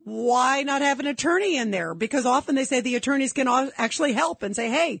say, why not have an attorney in there? Because often they say the attorneys can actually help and say,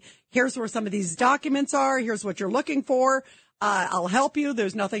 hey, here's where some of these documents are. Here's what you're looking for. I'll help you.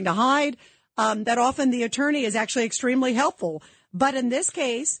 There's nothing to hide. That often the attorney is actually extremely helpful. But in this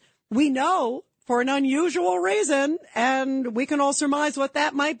case, we know for an unusual reason, and we can all surmise what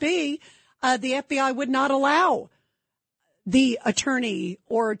that might be, the FBI would not allow the attorney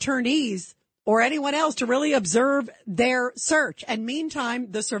or attorneys or anyone else to really observe their search. And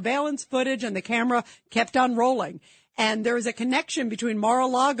meantime, the surveillance footage and the camera kept on rolling. And there is a connection between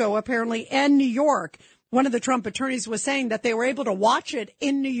Mar-a-Lago, apparently, and New York. One of the Trump attorneys was saying that they were able to watch it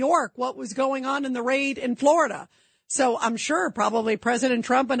in New York, what was going on in the raid in Florida. So I'm sure probably President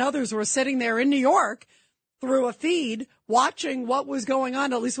Trump and others were sitting there in New York through a feed watching what was going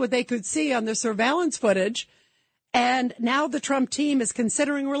on, at least what they could see on the surveillance footage. And now the Trump team is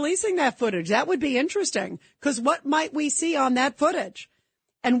considering releasing that footage. That would be interesting, because what might we see on that footage?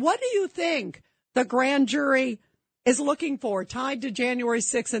 And what do you think the grand jury is looking for tied to January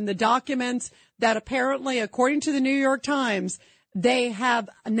 6th and the documents that apparently, according to the New York Times, they have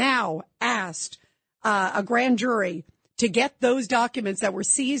now asked a grand jury to get those documents that were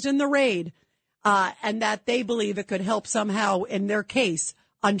seized in the raid, and that they believe it could help somehow in their case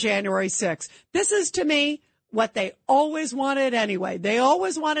on January 6th. This is, to me, what they always wanted anyway. They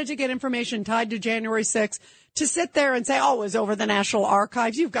always wanted to get information tied to January 6th to sit there and say, oh, it was over the National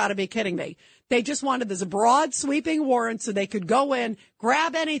Archives. You've got to be kidding me. They just wanted this broad sweeping warrant so they could go in,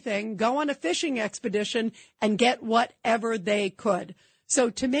 grab anything, go on a fishing expedition, and get whatever they could. So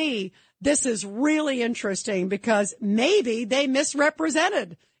to me, this is really interesting, because maybe they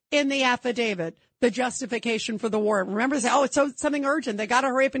misrepresented in the affidavit the justification for the warrant. Remember, they say, oh, it's something urgent. They got to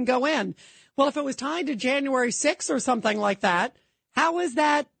hurry up and go in. Well, if it was tied to January 6th or something like that, how is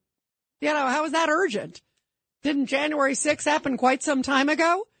that, how is that urgent? Didn't January 6th happen quite some time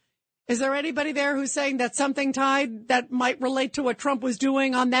ago? Is there anybody there who's saying that something tied that might relate to what Trump was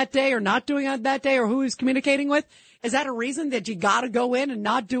doing on that day or not doing on that day, or who he's communicating with? Is that a reason that you got to go in and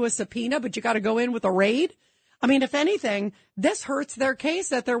not do a subpoena, but you got to go in with a raid? I mean, if anything, this hurts their case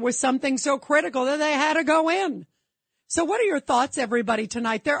that there was something so critical that they had to go in. So what are your thoughts, everybody,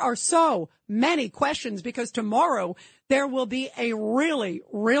 tonight? There are so many questions because tomorrow there will be a really,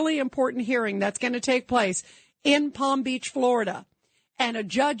 really important hearing that's going to take place in Palm Beach, Florida. And a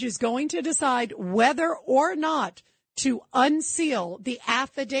judge is going to decide whether or not to unseal the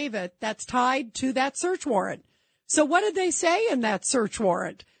affidavit that's tied to that search warrant. So what did they say in that search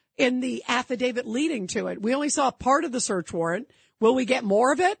warrant, in the affidavit leading to it? We only saw part of the search warrant. Will we get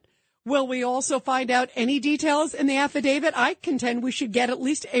more of it? Will we also find out any details in the affidavit? I contend we should get at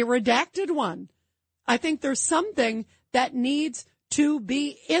least a redacted one. I think there's something that needs to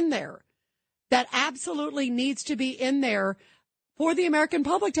be in there, that absolutely needs to be in there for the American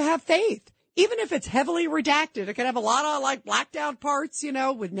public to have faith. Even if it's heavily redacted, it could have a lot of like blacked out parts, you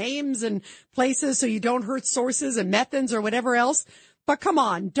know, with names and places so you don't hurt sources and methods or whatever else. But come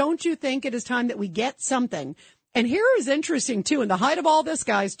on, don't you think it is time that we get something? And here is interesting, too, in the height of all this,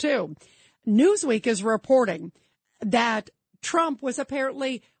 guys, too, Newsweek is reporting that Trump was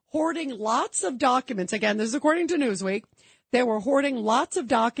apparently hoarding lots of documents. Again, this is according to Newsweek. They were hoarding lots of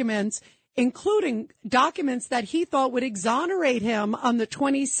documents, including documents that he thought would exonerate him on the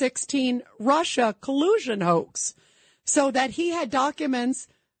 2016 Russia collusion hoax. So that he had documents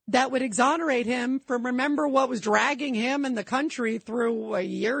that would exonerate him from, remember, what was dragging him and the country through a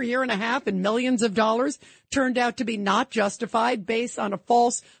year and a half, and millions of dollars turned out to be not justified based on a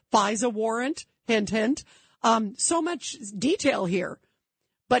false FISA warrant. Hint, hint. So much detail here.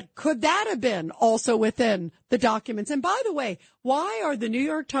 But could that have been also within the documents? And by the way, why are the New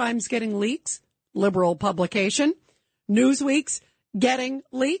York Times getting leaks? Liberal publication. Newsweek's getting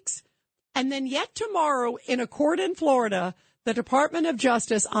leaks. And then yet tomorrow in a court in Florida, the Department of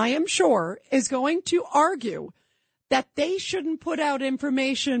Justice, I am sure, is going to argue that they shouldn't put out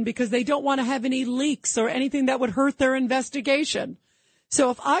information because they don't want to have any leaks or anything that would hurt their investigation. So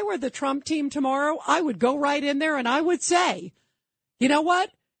if I were the Trump team tomorrow, I would go right in there and I would say, you know what?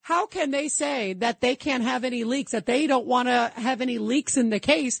 How can they say that they can't have any leaks, that they don't want to have any leaks in the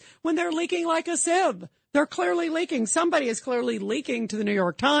case when they're leaking like a sieve? They're clearly leaking. Somebody is clearly leaking to the New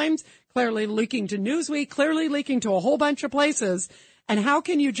York Times, clearly leaking to Newsweek, clearly leaking to a whole bunch of places. And how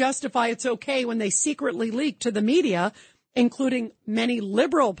can you justify it's okay when they secretly leak to the media, including many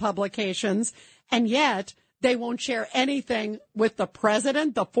liberal publications, and yet they won't share anything with the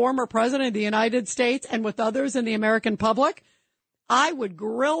president, the former president of the United States, and with others in the American public? I would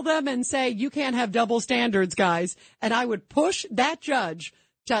grill them and say, you can't have double standards, guys. And I would push that judge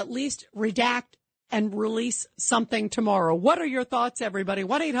to at least redact and release something tomorrow. What are your thoughts, everybody?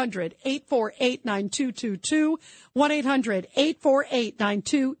 1-800-848-9222,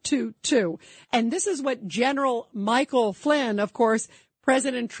 1-800-848-9222. And this is what General Michael Flynn, of course,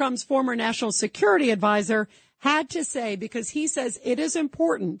 President Trump's former national security advisor, had to say, because he says it is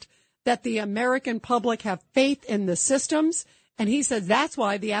important that the American public have faith in the systems. And he says that's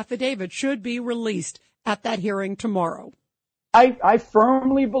why the affidavit should be released at that hearing tomorrow. I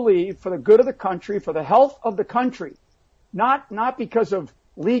firmly believe, for the good of the country, for the health of the country, not because of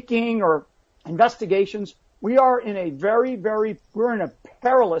leaking or investigations, we are in a we're in a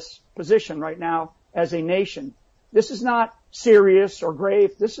perilous position right now as a nation. This is not serious or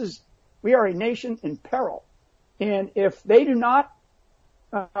grave. We are a nation in peril. And if they do not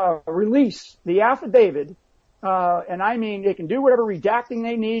release the affidavit, and I mean, they can do whatever redacting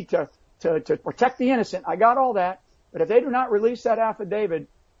they need to protect the innocent. I got all that. But if they do not release that affidavit,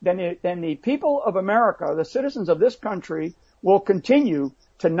 then the people of America, the citizens of this country, will continue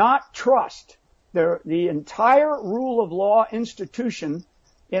to not trust the entire rule of law institution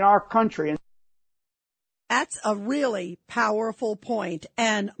in our country. That's a really powerful point.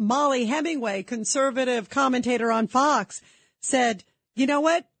 And Molly Hemingway, conservative commentator on Fox, said, you know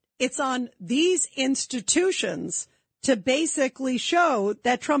what? It's on these institutions to basically show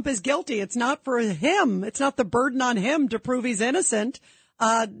that Trump is guilty. It's not for him. It's not the burden on him to prove he's innocent.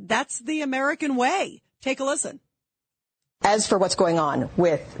 That's the American way. Take a listen. As for what's going on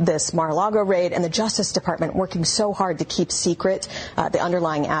with this Mar-a-Lago raid and the Justice Department working so hard to keep secret the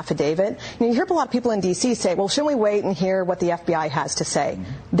underlying affidavit, you hear a lot of people in D.C. say, well, shouldn't we wait and hear what the FBI has to say?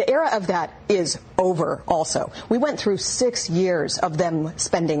 The era of that is over also. We went through 6 years of them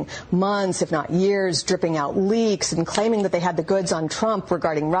spending months, if not years, dripping out leaks and claiming that they had the goods on Trump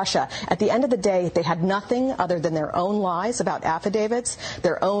regarding Russia. At the end of the day, they had nothing other than their own lies about affidavits,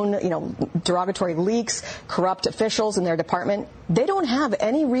 their own, derogatory leaks, corrupt officials in their department. They don't have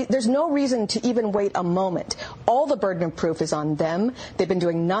there's no reason to even wait a moment. All the burden of proof is on them. They've been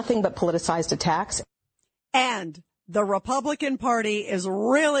doing nothing but politicized attacks. And the Republican Party is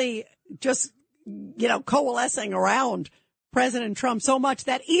really just coalescing around President Trump so much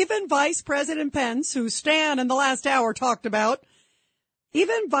that even Vice President Pence, who Stan in the last hour talked about,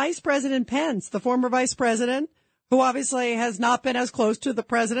 even Vice President Pence, the former vice president, who obviously has not been as close to the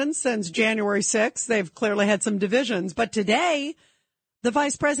president since January 6th. They've clearly had some divisions. But today, the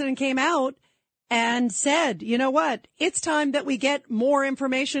vice president came out and said, you know what? It's time that we get more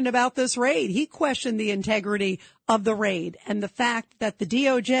information about this raid. He questioned the integrity of the raid and the fact that the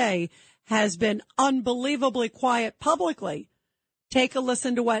DOJ has been unbelievably quiet publicly. Take a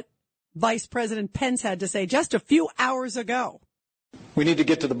listen to what Vice President Pence had to say just a few hours ago. We need to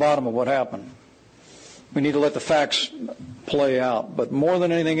get to the bottom of what happened. We need to let the facts play out. But more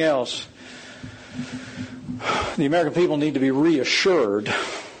than anything else, the American people need to be reassured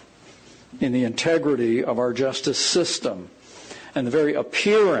in the integrity of our justice system and the very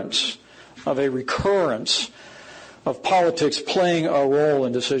appearance of a recurrence of politics playing a role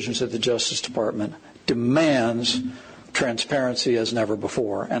in decisions at the Justice Department demands transparency as never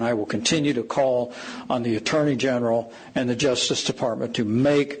before. And I will continue to call on the Attorney General and the Justice Department to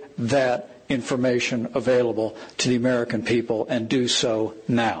make that information available to the American people and do so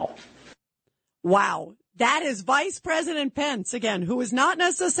now. Wow. That is Vice President Pence, again, who is not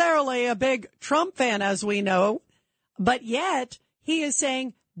necessarily a big Trump fan, as we know, but yet he is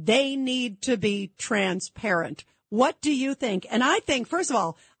saying they need to be transparent. What do you think? And I think, first of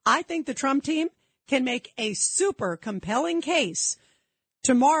all, I think the Trump team can make a super compelling case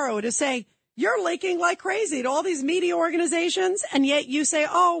tomorrow to say, you're leaking like crazy to all these media organizations, and yet you say,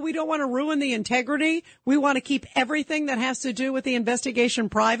 oh, we don't want to ruin the integrity. We want to keep everything that has to do with the investigation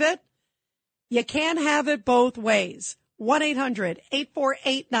private. You can't have it both ways.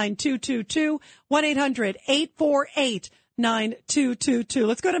 1-800-848-9222, 1-800-848-9222.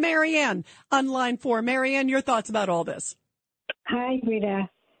 Let's go to Marianne on line 4. Marianne, your thoughts about all this. Hi, Rita.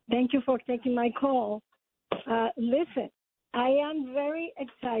 Thank you for taking my call. Listen, I am very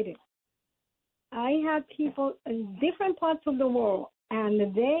excited. I have people in different parts of the world,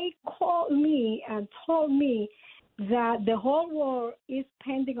 and they called me and told me that the whole war is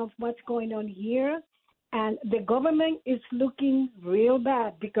pending of what's going on here, and the government is looking real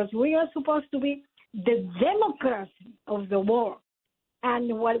bad because we are supposed to be the democracy of the world.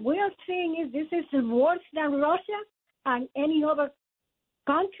 And what we are seeing is this is worse than Russia and any other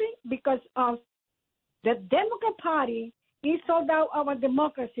country because of the Democrat Party is sold out our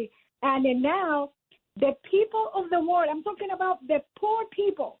democracy. And now the people of the world, I'm talking about the poor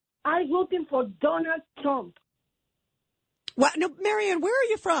people, are looking for Donald Trump. Well, no, Marianne, where are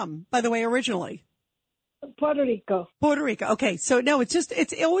you from, by the way, originally? Puerto Rico. Puerto Rico. Okay. So no,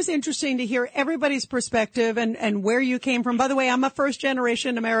 it's always interesting to hear everybody's perspective and where you came from. By the way, I'm a first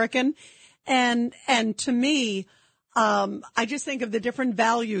generation American, and to me, I just think of the different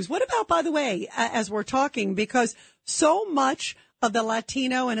values. What about, by the way, as we're talking, because so much of the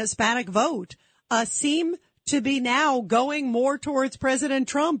Latino and Hispanic vote seem to be now going more towards President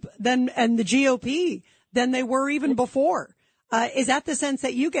Trump and the GOP than they were even before. Is that the sense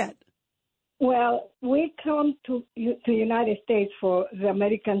that you get? Well, we come to the United States for the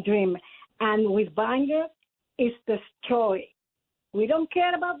American dream, and with Biden, it's destroyed. We don't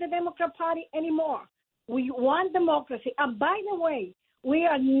care about the Democrat Party anymore. We want democracy. And by the way, we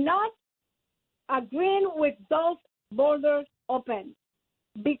are not agreeing with those borders open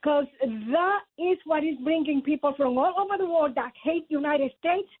because that is what is bringing people from all over the world that hate the United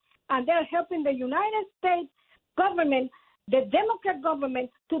States, and they're helping the United States government, the Democrat government,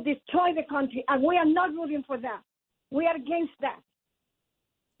 to destroy the country, and we are not rooting for that. We are against that.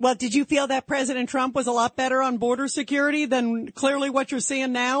 Well, did you feel that President Trump was a lot better on border security than clearly what you're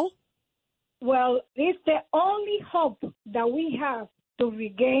seeing now? Well, it's the only hope that we have to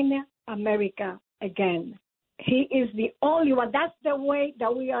regain America again. He is the only one. That's the way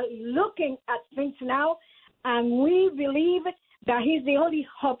that we are looking at things now, and we believe that he's the only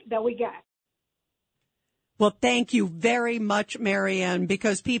hope that we got. Well, thank you very much, Marianne,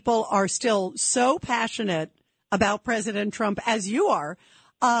 because people are still so passionate about President Trump as you are.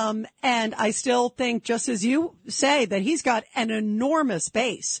 And I still think, just as you say, that he's got an enormous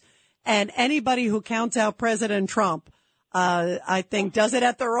base. And anybody who counts out President Trump, I think, does it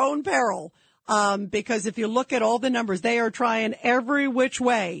at their own peril. Because if you look at all the numbers, they are trying every which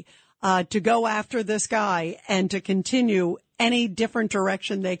way to go after this guy and to continue any different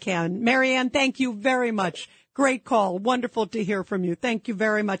direction they can. Marianne, thank you very much. Great call. Wonderful to hear from you. Thank you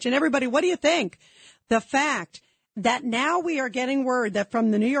very much. And everybody, what do you think? The fact that now we are getting word that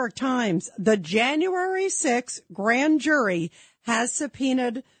from the New York Times, the January 6th grand jury has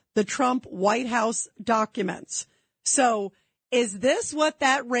subpoenaed the Trump White House documents. So Is this what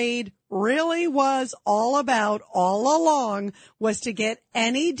that raid really was all about all along, was to get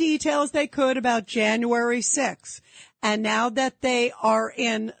any details they could about January 6th? And now that they are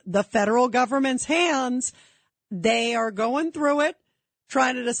in the federal government's hands, they are going through it,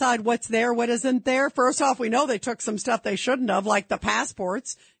 trying to decide what's there, what isn't there. First off, we know they took some stuff they shouldn't have, like the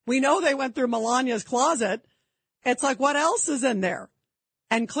passports. We know they went through Melania's closet. It's like, what else is in there?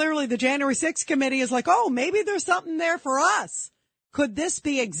 And clearly the January 6th committee is like, oh, maybe there's something there for us. Could this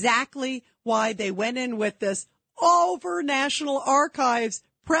be exactly why they went in with this over National Archives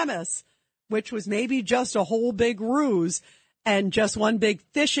premise, which was maybe just a whole big ruse and just one big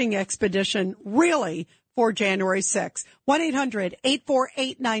fishing expedition, really, for January 6th?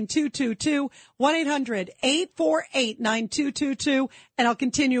 1-800-848-9222, 1-800-848-9222, and I'll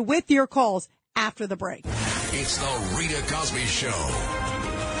continue with your calls after the break. It's the Rita Cosby Show.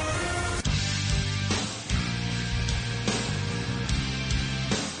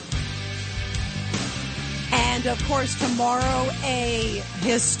 And, of course, tomorrow, a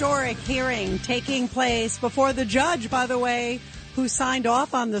historic hearing taking place before the judge, by the way, who signed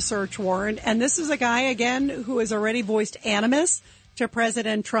off on the search warrant. And this is a guy, again, who has already voiced animus to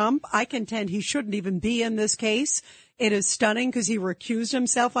President Trump. I contend he shouldn't even be in this case. It is stunning because he recused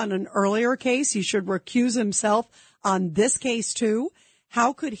himself on an earlier case. He should recuse himself on this case, too.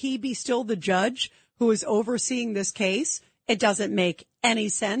 How could he be still the judge who is overseeing this case? It doesn't make any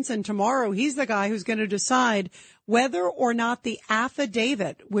sense. And tomorrow he's the guy who's going to decide whether or not the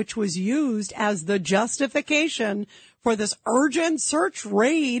affidavit, which was used as the justification for this urgent search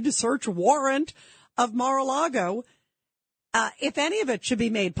warrant of Mar-a-Lago, if any of it should be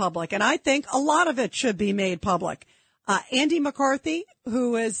made public. And I think a lot of it should be made public. Andy McCarthy,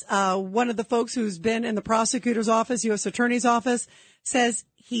 who is one of the folks who's been in the prosecutor's office, U.S. Attorney's office, says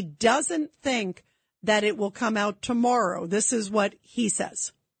he doesn't think that it will come out tomorrow. This is what he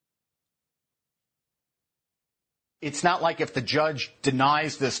says. It's not like if the judge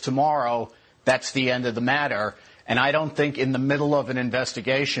denies this tomorrow, that's the end of the matter. And I don't think in the middle of an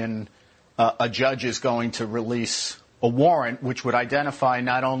investigation, a judge is going to release a warrant, which would identify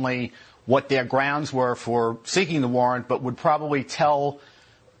not only what their grounds were for seeking the warrant, but would probably tell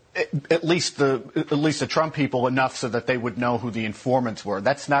at least the Trump people enough so that they would know who the informants were.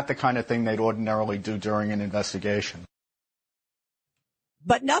 That's not the kind of thing they'd ordinarily do during an investigation.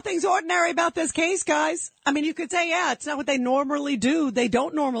 But nothing's ordinary about this case, guys. I mean, you could say, yeah, it's not what they normally do. They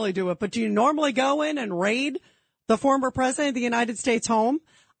don't normally do it. But do you normally go in and raid the former president of the United States home?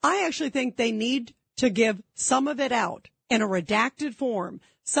 I actually think they need to give some of it out in a redacted form,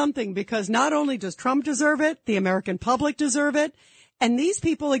 something, because not only does Trump deserve it, the American public deserve it. And these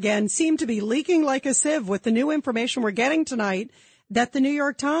people, again, seem to be leaking like a sieve with the new information we're getting tonight that the New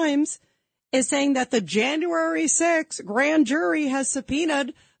York Times is saying that the January 6th grand jury has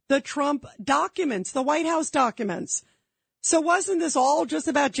subpoenaed the Trump documents, the White House documents. So wasn't this all just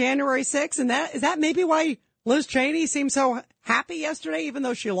about January 6th? And is that maybe why Liz Cheney seemed so happy yesterday, even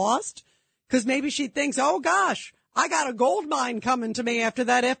though she lost? Because maybe she thinks, oh, gosh, I got a gold mine coming to me after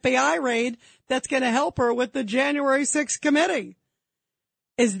that FBI raid that's going to help her with the January 6th committee.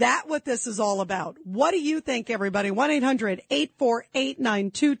 Is that what this is all about? What do you think, everybody?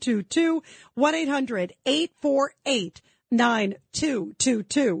 1-800-848-9222,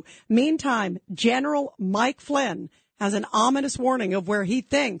 1-800-848-9222. Meantime, General Mike Flynn has an ominous warning of where he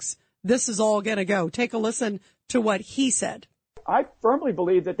thinks this is all going to go. Take a listen to what he said. I firmly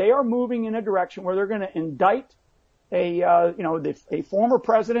believe that they are moving in a direction where they're going to indict a former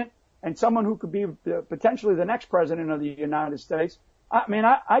president and someone who could be potentially the next president of the United States. I mean,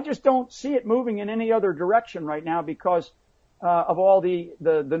 I just don't see it moving in any other direction right now because of all the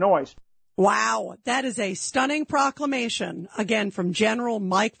noise. Wow. That is a stunning proclamation, again, from General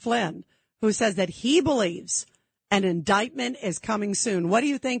Mike Flynn, who says that he believes an indictment is coming soon. What do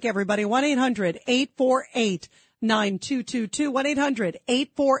you think, everybody? 1-800-848-9222,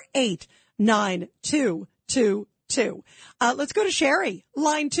 1-800-848-9222. Let's go to Sherry,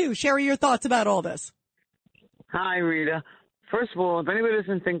 line 2. Sherry, your thoughts about all this. Hi, Rita. First of all, if anybody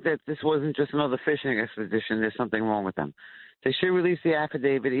doesn't think that this wasn't just another fishing expedition, there's something wrong with them. They should release the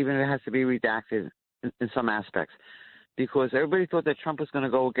affidavit, even if it has to be redacted in some aspects, because everybody thought that Trump was going to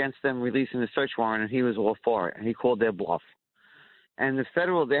go against them releasing the search warrant, and he was all for it, and he called their bluff. And the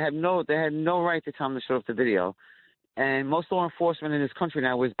federal, they had no right to tell him to show up the video. And most law enforcement in this country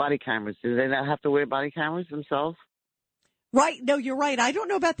now wears body cameras. Do they not have to wear body cameras themselves? Right. No, you're right. I don't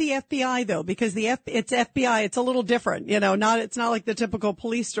know about the FBI though, because it's FBI. It's a little different, it's not like the typical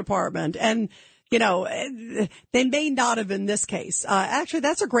police department. And, You know, they may not have in this case. Actually,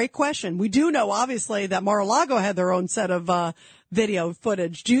 that's a great question. We do know, obviously, that Mar-a-Lago had their own set of video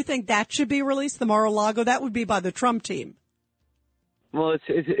footage. Do you think that should be released, the Mar-a-Lago? That would be by the Trump team. Well,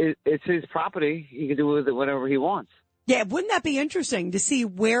 it's his property. He can do with it whatever he wants. Yeah, wouldn't that be interesting to see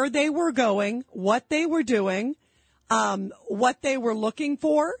where they were going, what they were doing, what they were looking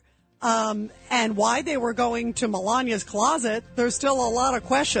for, and why they were going to Melania's closet? There's still a lot of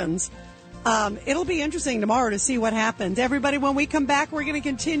questions. It'll be interesting tomorrow to see what happens. Everybody, when we come back, we're going to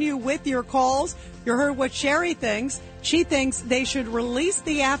continue with your calls. You heard what Sherry thinks. She thinks they should release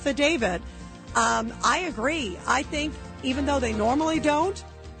the affidavit. I agree. I think even though they normally don't,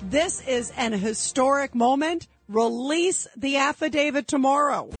 this is an historic moment. Release the affidavit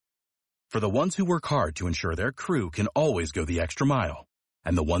tomorrow. For the ones who work hard to ensure their crew can always go the extra mile,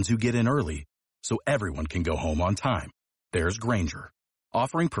 and the ones who get in early so everyone can go home on time, there's Grainger,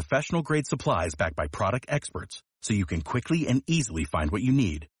 offering professional-grade supplies backed by product experts so you can quickly and easily find what you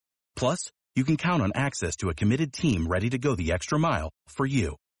need. Plus, you can count on access to a committed team ready to go the extra mile for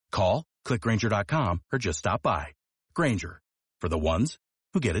you. Call, click Grainger.com, or just stop by. Grainger, for the ones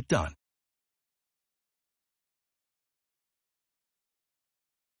who get it done.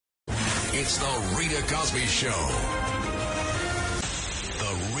 It's the Rita Cosby Show.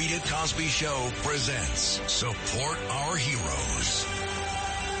 The Rita Cosby Show presents Support Our Heroes.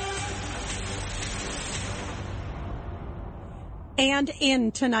 And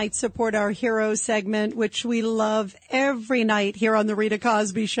in tonight's Support Our Heroes segment, which we love every night here on the Rita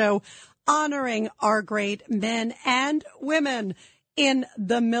Cosby Show, honoring our great men and women in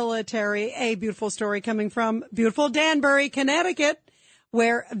the military. A beautiful story coming from beautiful Danbury, Connecticut,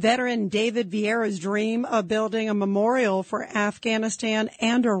 where veteran David Vieira's dream of building a memorial for Afghanistan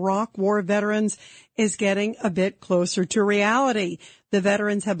and Iraq war veterans is getting a bit closer to reality. The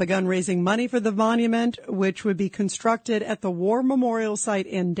veterans have begun raising money for the monument, which would be constructed at the War Memorial site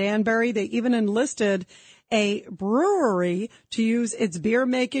in Danbury. They even enlisted a brewery to use its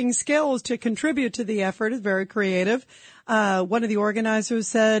beer-making skills to contribute to the effort. It's very creative. One of the organizers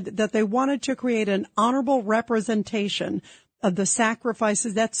said that they wanted to create an honorable representation of the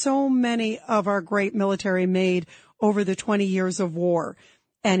sacrifices that so many of our great military made over the 20 years of war.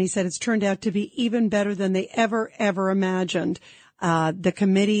 And he said it's turned out to be even better than they ever imagined. The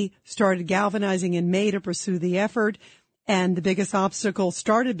committee started galvanizing in May to pursue the effort, and the biggest obstacle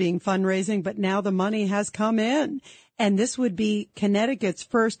started being fundraising, but now the money has come in. And this would be Connecticut's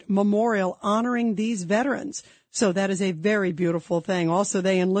first memorial honoring these veterans. So that is a very beautiful thing. Also,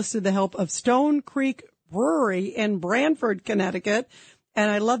 they enlisted the help of Stone Creek Brewery in Branford, Connecticut.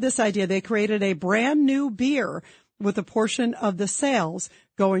 And I love this idea. They created a brand new beer with a portion of the sales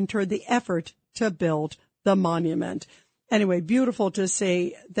going toward the effort to build the monument. Anyway, beautiful to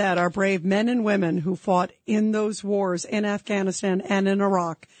see that our brave men and women who fought in those wars in Afghanistan and in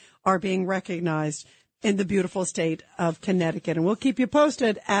Iraq are being recognized in the beautiful state of Connecticut. And we'll keep you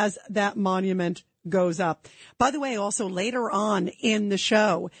posted as that monument goes up. By the way, also later on in the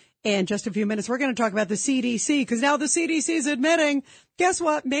show, in just a few minutes, we're going to talk about the CDC, because now the CDC is admitting, guess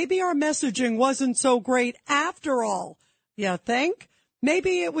what? Maybe our messaging wasn't so great after all. You think?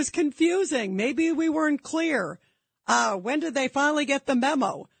 Maybe it was confusing. Maybe we weren't clear. When did they finally get the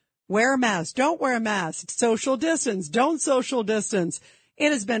memo? Wear a mask. Don't wear a mask. Social distance. Don't social distance.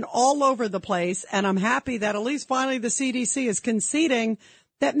 It has been all over the place, and I'm happy that at least finally the CDC is conceding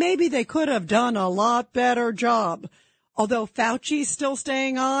that maybe they could have done a lot better job. Although Fauci's still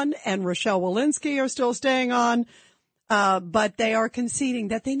staying on and Rochelle Walensky are still staying on, but they are conceding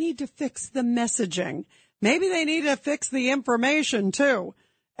that they need to fix the messaging. Maybe they need to fix the information, too.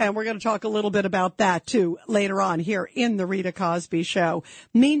 And we're going to talk a little bit about that, too, later on here in the Rita Cosby Show.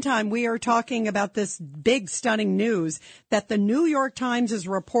 Meantime, we are talking about this big, stunning news that the New York Times is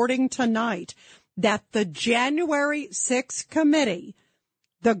reporting tonight, that the January 6th committee,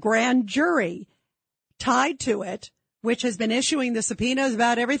 the grand jury tied to it, which has been issuing the subpoenas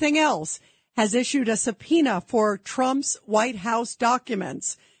about everything else, has issued a subpoena for Trump's White House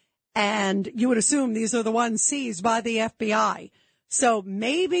documents. And you would assume these are the ones seized by the FBI. So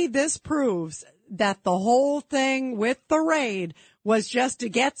maybe this proves that the whole thing with the raid was just to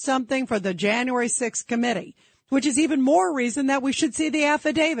get something for the January 6th committee, which is even more reason that we should see the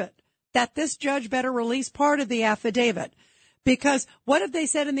affidavit, that this judge better release part of the affidavit. Because what if they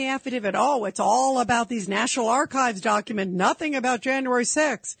said in the affidavit, oh, it's all about these National Archives documents, nothing about January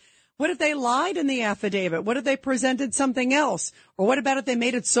 6th? What if they lied in the affidavit? What if they presented something else? Or what about if they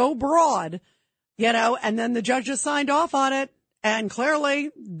made it so broad, and then the judge just signed off on it? And clearly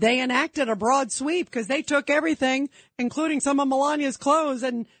they enacted a broad sweep because they took everything, including some of Melania's clothes,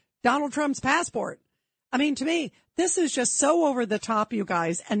 and Donald Trump's passport. I mean, to me, this is just so over the top, you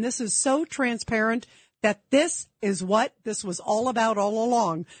guys, and this is so transparent that this is what this was all about all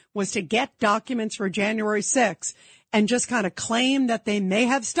along, was to get documents for January 6th and just kind of claim that they may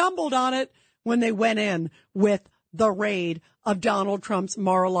have stumbled on it when they went in with the raid of Donald Trump's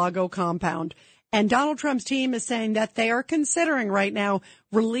Mar-a-Lago compound. And Donald Trump's team is saying that they are considering right now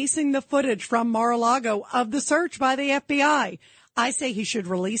releasing the footage from Mar-a-Lago of the search by the FBI. I say he should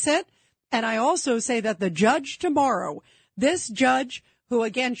release it. And I also say that the judge tomorrow, this judge who,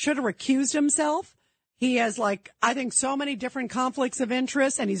 again, should have recused himself, he has, I think so many different conflicts of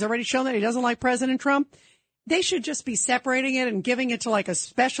interest, and he's already shown that he doesn't like President Trump. They should just be separating it and giving it to a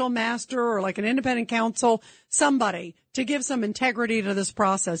special master or an independent counsel, somebody to give some integrity to this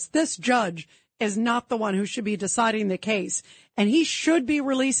process. This judge is not the one who should be deciding the case, and he should be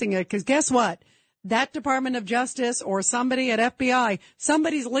releasing it, because guess what? That Department of Justice or somebody at FBI,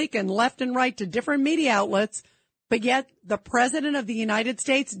 somebody's leaking left and right to different media outlets, but yet the President of the United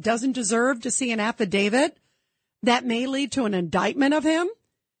States doesn't deserve to see an affidavit that may lead to an indictment of him.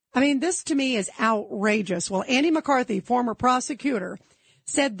 I mean, this to me is outrageous. Well, Andy McCarthy, former prosecutor,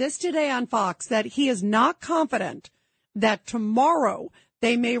 said this today on Fox, that he is not confident that tomorrow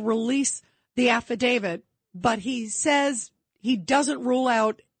they may release the affidavit, but he says he doesn't rule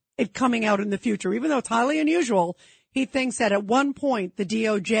out it coming out in the future. Even though it's highly unusual, he thinks that at one point the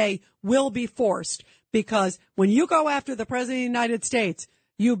DOJ will be forced, because when you go after the President of the United States,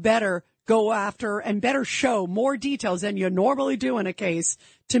 you better go after and better show more details than you normally do in a case.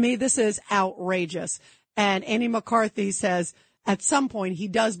 To me, this is outrageous. And Andy McCarthy says at some point he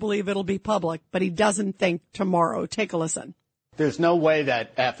does believe it'll be public, but he doesn't think tomorrow. Take a listen. There's no way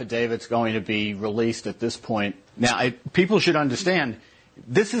that affidavit's going to be released at this point. Now, people should understand,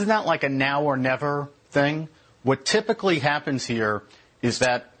 this is not like a now or never thing. What typically happens here is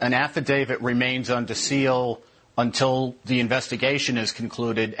that an affidavit remains under seal until the investigation is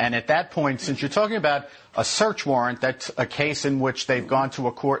concluded. And at that point, since you're talking about a search warrant, that's a case in which they've gone to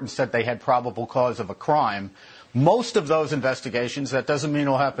a court and said they had probable cause of a crime. Most of those investigations, that doesn't mean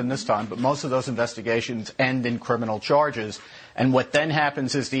it'll happen this time, but most of those investigations end in criminal charges. And what then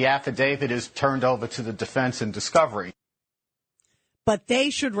happens is the affidavit is turned over to the defense in discovery. But they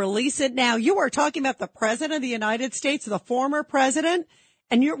should release it now. You are talking about the President of the United States, the former president,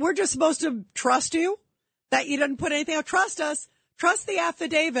 and we're just supposed to trust you that you didn't put anything out. Trust us. Trust the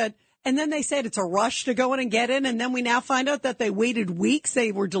affidavit. And then they said it's a rush to go in and get in. And then we now find out that they waited weeks.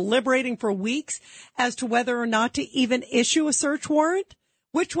 They were deliberating for weeks as to whether or not to even issue a search warrant.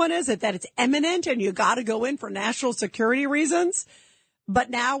 Which one is it? That it's imminent and you got to go in for national security reasons?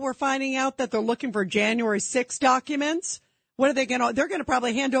 But now we're finding out that they're looking for January 6 documents. What are they going to? They're going to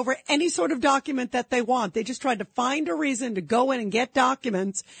probably hand over any sort of document that they want. They just tried to find a reason to go in and get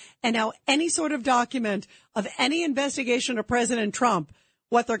documents. And now any sort of document of any investigation of President Trump,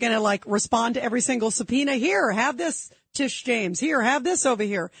 what they're going to respond to every single subpoena. Here, have this, Tish James. Here, have this over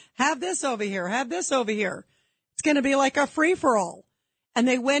here. Have this over here. Have this over here. It's going to be like a free-for-all. And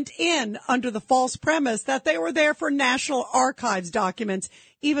they went in under the false premise that they were there for National Archives documents,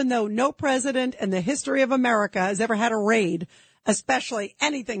 even though no president in the history of America has ever had a raid, especially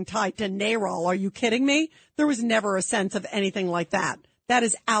anything tied to NARAL. Are you kidding me? There was never a sense of anything like that. That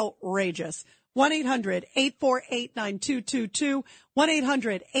is outrageous. 1-800-848-9222.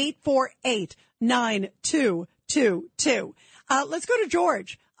 1-800-848-9222. Let's go to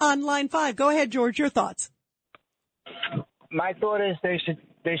George on line 5. Go ahead, George. Your thoughts. My thought is they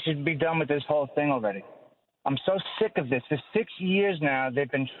should be done with this whole thing already. I'm so sick of this. For 6 years now, they've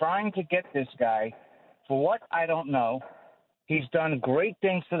been trying to get this guy. For what, I don't know. He's done great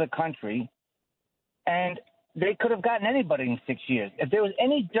things for the country, and they could have gotten anybody in 6 years. If there was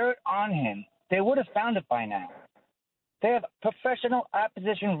any dirt on him, they would have found it by now. They have professional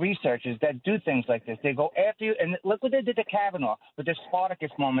opposition researchers that do things like this. They go after you, and look what they did to Kavanaugh with the Spartacus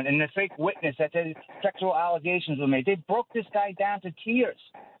moment and the fake witness that said sexual allegations were made. They broke this guy down to tears.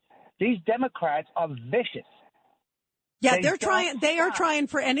 These Democrats are vicious. Yeah, they are trying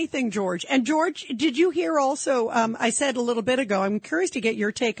for anything, George. And George, did you hear also, I said a little bit ago, I'm curious to get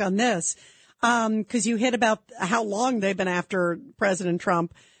your take on this, because you hit about how long they've been after President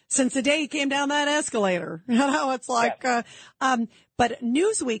Trump. Since the day he came down that escalator, you know, it's like, but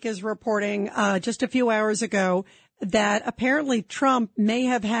Newsweek is reporting, just a few hours ago that apparently Trump may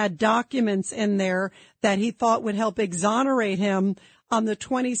have had documents in there that he thought would help exonerate him on the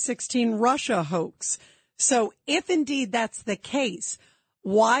 2016 Russia hoax. So if indeed that's the case,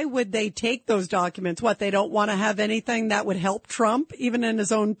 why would they take those documents? What, they don't want to have anything that would help Trump even in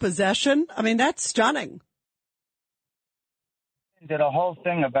his own possession? I mean, that's stunning. did a whole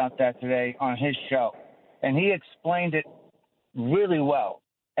thing about that today on his show, and he explained it really well.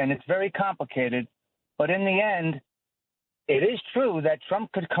 And it's very complicated, but in the end, it is true that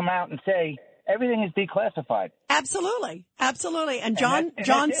Trump could come out and say everything is declassified. Absolutely. Absolutely. And John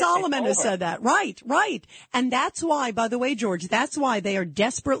Solomon has said that. Right. And that's why, by the way, George, that's why they are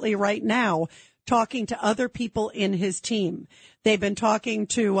desperately right now talking to other people in his team. They've been talking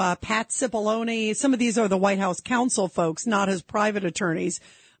to Pat Cipollone. Some of these are the White House counsel folks, not his private attorneys,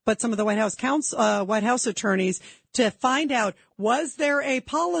 but some of the White House attorneys to find out, was there a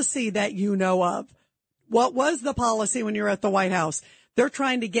policy that you know of? What was the policy when you were at the White House? They're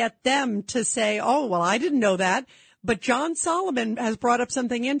trying to get them to say, oh, well, I didn't know that. But John Solomon has brought up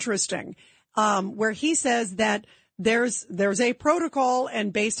something interesting, where he says that there's a protocol,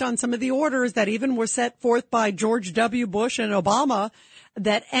 and based on some of the orders that even were set forth by George W. Bush and Obama,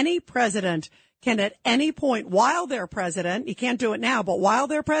 that any president can at any point while they're president, you can't do it now, but while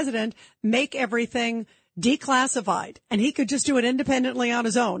they're president, make everything declassified. And he could just do it independently on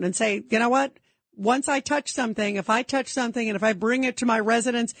his own and say, you know what? Once I touch something, if I touch something and if I bring it to my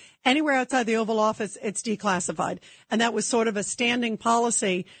residence anywhere outside the Oval Office, it's declassified. And that was sort of a standing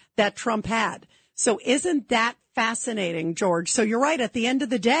policy that Trump had. So isn't that fascinating, George? So you're right. At the end of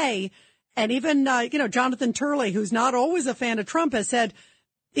the day, and even, Jonathan Turley, who's not always a fan of Trump, has said,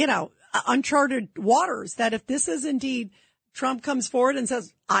 uncharted waters, that if this is indeed Trump comes forward and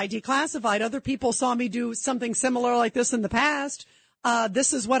says, I declassified, other people saw me do something similar like this in the past.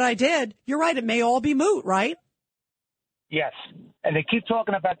 This is what I did. You're right. It may all be moot, right? Yes. And they keep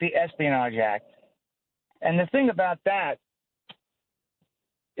talking about the Espionage Act. And the thing about that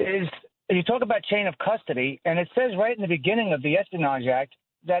is you talk about chain of custody, and it says right in the beginning of the Espionage Act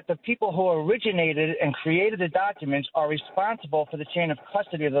that the people who originated and created the documents are responsible for the chain of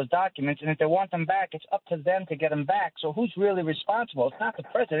custody of those documents. And if they want them back, it's up to them to get them back. So who's really responsible? It's not the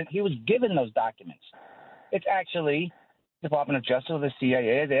president. He was given those documents. It's actually Department of Justice, or the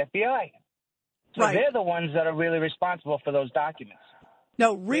CIA, or the FBI. So they're the ones that are really responsible for those documents.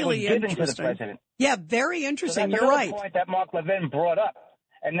 No, really given interesting. to the president. Yeah, very interesting. So that's You're right. point that Mark Levin brought up.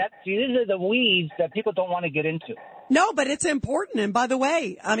 And these are the weeds that people don't want to get into. No, but it's important. And by the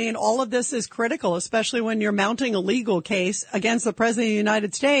way, I mean, all of this is critical, especially when you're mounting a legal case against the president of the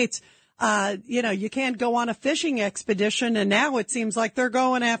United States. You can't go on a fishing expedition. And now it seems like they're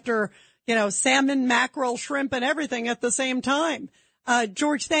going after salmon, mackerel, shrimp, and everything at the same time.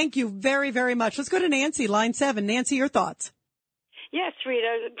 George, thank you very, very much. Let's go to Nancy, line 7. Nancy, your thoughts. Yes,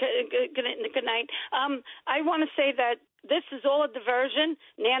 Rita. Good night. I want to say that this is all a diversion.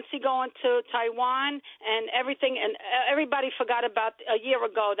 Nancy going to Taiwan and everything, and everybody forgot about a year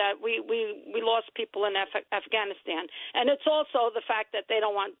ago that we lost people in Afghanistan. And it's also the fact that they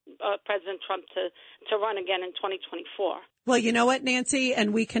don't want President Trump to run again in 2024. Well, you know what, Nancy,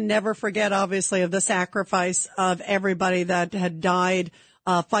 and we can never forget, obviously, of the sacrifice of everybody that had died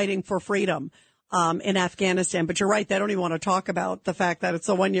fighting for freedom in Afghanistan. But you're right, they don't even want to talk about the fact that it's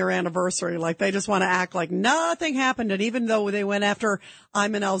a 1-year anniversary. Like, they just want to act like nothing happened. And even though they went after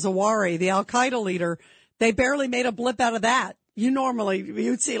Ayman al-Zawahiri, the al-Qaeda leader, they barely made a blip out of that.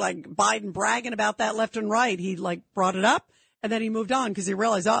 You'd see like Biden bragging about that left and right. He brought it up. And then he moved on because he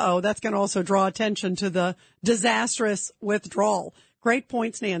realized, that's going to also draw attention to the disastrous withdrawal. Great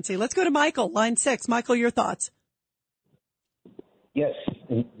points, Nancy. Let's go to Michael, line 6. Michael, your thoughts. Yes,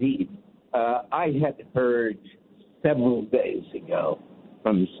 indeed. I had heard several days ago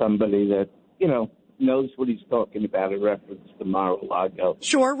from somebody that, knows what he's talking about in reference to Mar-a-Lago.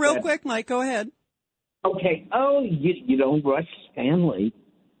 Sure, real quick, Mike, go ahead. Okay. Oh, you don't rush Stanley.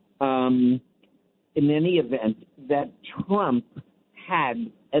 In any event, that Trump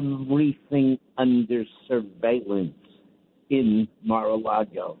had everything under surveillance in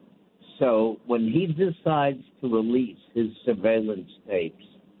Mar-a-Lago. So when he decides to release his surveillance tapes,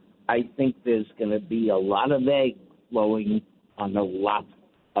 I think there's going to be a lot of egg flowing on a lot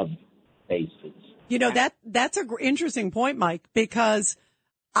of faces. That's an interesting point, Mike, because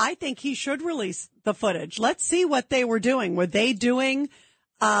I think he should release the footage. Let's see what they were doing. Were they doing...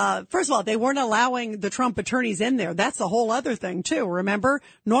 first of all, they weren't allowing the Trump attorneys in there. That's a whole other thing, too. Remember,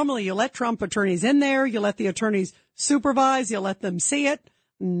 normally you let Trump attorneys in there. You let the attorneys supervise. You let them see it.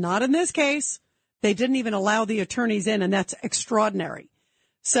 Not in this case. They didn't even allow the attorneys in, and that's extraordinary.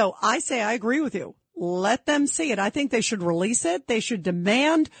 So I say I agree with you. Let them see it. I think they should release it. They should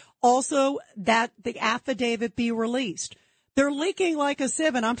demand also that the affidavit be released. They're leaking like a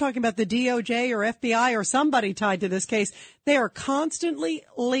sieve, and I'm talking about the DOJ or FBI or somebody tied to this case. They are constantly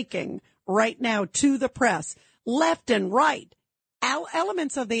leaking right now to the press, left and right,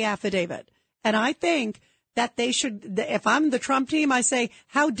 elements of the affidavit. And I think that they should, if I'm the Trump team, I say,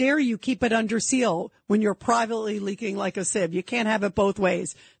 how dare you keep it under seal when you're privately leaking like a sieve? You can't have it both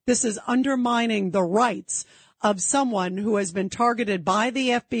ways. This is undermining the rights of someone who has been targeted by the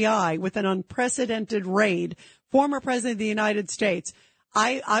FBI with an unprecedented raid, former president of the United States.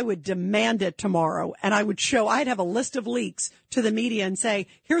 I would demand it tomorrow, and I'd have a list of leaks to the media and say,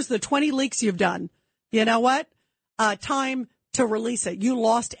 here's the 20 leaks you've done. You know what? Time to release it. You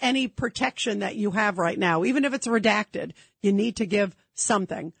lost any protection that you have right now. Even if it's redacted, you need to give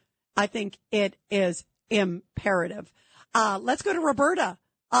something. I think it is imperative. Let's go to Roberta,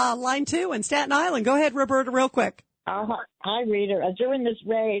 line 2 in Staten Island. Go ahead, Roberta, real quick. Hi, Rita. During this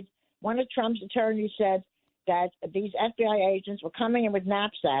raid, one of Trump's attorneys said that these FBI agents were coming in with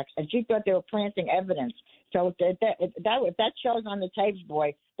knapsacks, and she thought they were planting evidence. So if that shows on the tapes,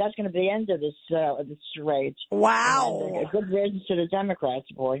 boy, that's going to be the end of this raid. Wow. And a good riddance to the Democrats,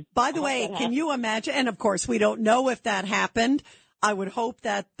 boy. By the way, can you imagine? And of course, we don't know if that happened. I would hope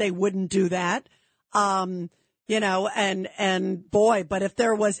that they wouldn't do that. And boy, but if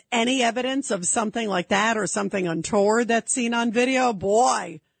there was any evidence of something like that or something untoward that's seen on video,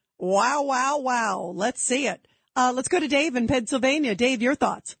 boy, wow. Let's see it. Let's go to Dave in Pennsylvania. Dave, your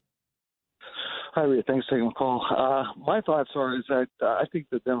thoughts? Hi, Rita. Thanks for taking the call. My thoughts is that I think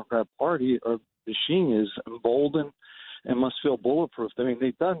the Democrat Party or machine is emboldened and must feel bulletproof. I mean,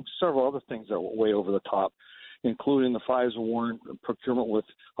 they've done several other things that were way over the top, including the Pfizer warrant procurement with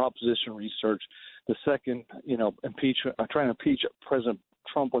opposition research. The second, impeachment, trying to impeach President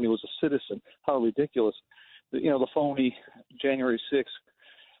Trump when he was a citizen. How ridiculous. The phony January 6th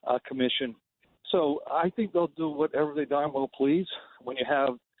commission. So I think they'll do whatever they darn well please. When you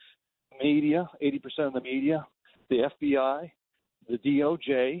have media, 80% of the media, the FBI, the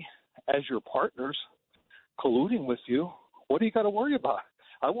DOJ as your partners colluding with you, what do you got to worry about?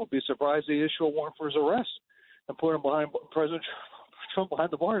 I won't be surprised they issue a warrant for his arrest and put him behind President Trump behind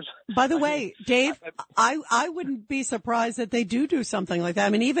the bars. By the way, Dave, I wouldn't be surprised that they do something like that. I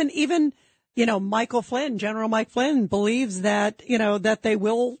mean, even Michael Flynn, General Mike Flynn, believes that that they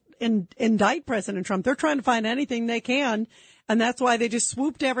will indict President Trump. They're trying to find anything they can. And that's why they just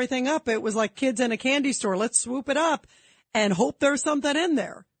swooped everything up. It was like kids in a candy store. Let's swoop it up and hope there's something in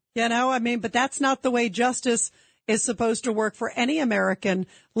there. But that's not the way justice is supposed to work for any American,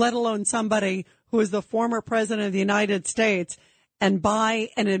 let alone somebody who is the former president of the United States and by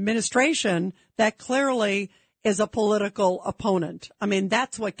an administration that clearly is a political opponent. I mean,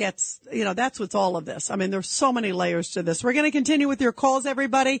 that's what gets, that's what's all of this. I mean, there's so many layers to this. We're going to continue with your calls,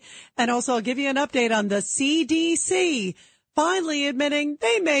 everybody. And also I'll give you an update on the CDC finally admitting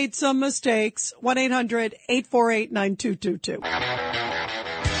they made some mistakes. 1-800-848-9222.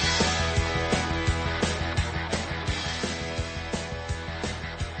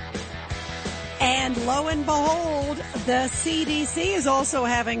 And lo and behold, the CDC is also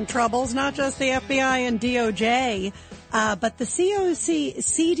having troubles, not just the FBI and DOJ, but the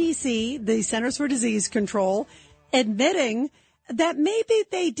CDC, the Centers for Disease Control, admitting that maybe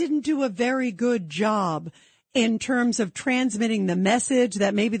they didn't do a very good job in terms of transmitting the message,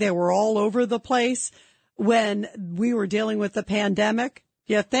 that maybe they were all over the place when we were dealing with the pandemic.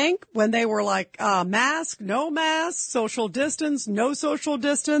 You think? When they were like, mask, no mask, social distance, no social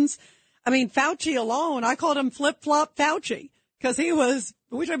distance. I mean, Fauci alone, I called him Flip-Flop Fauci because we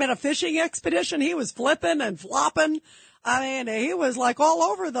talking about a fishing expedition. He was flipping and flopping. I mean, he was like all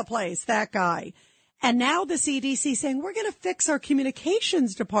over the place, that guy. And now the CDC saying we're going to fix our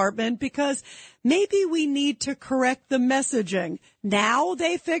communications department because maybe we need to correct the messaging. Now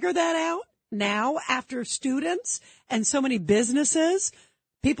they figure that out. Now, after students and so many businesses,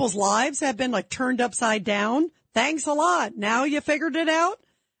 people's lives have been like turned upside down. Thanks a lot. Now you figured it out.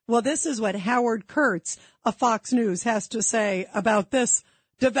 Well, this is what Howard Kurtz of Fox News has to say about this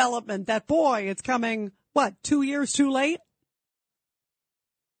development that, boy, it's coming, 2 years too late?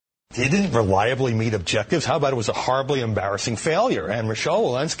 They didn't reliably meet objectives. How about it was a horribly embarrassing failure? And Rochelle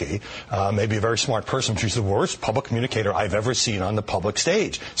Walensky may be a very smart person, but she's the worst public communicator I've ever seen on the public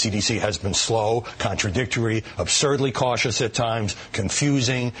stage. CDC has been slow, contradictory, absurdly cautious at times,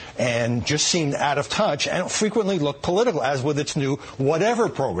 confusing, and just seemed out of touch and frequently looked political, as with its new whatever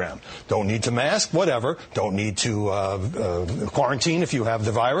program. Don't need to mask, whatever. Don't need to quarantine if you have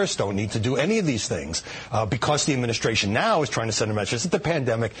the virus. Don't need to do any of these things because the administration now is trying to send a message that the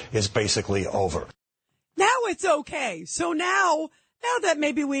pandemic is basically over. Now it's okay. So now that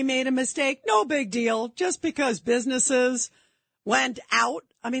maybe we made a mistake, no big deal. Just because businesses went out.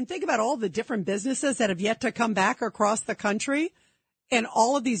 I mean, think about all the different businesses that have yet to come back across the country in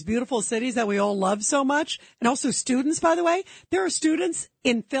all of these beautiful cities that we all love so much. And also students, by the way. There are students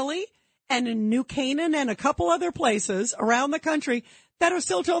in Philly and in New Canaan and a couple other places around the country that are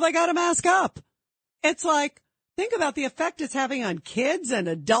still told they got to mask up. It's like, think about the effect it's having on kids and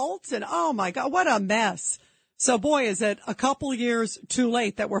adults, and oh my God, what a mess. So boy, is it a couple years too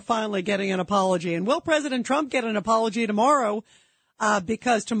late that we're finally getting an apology. And will President Trump get an apology tomorrow?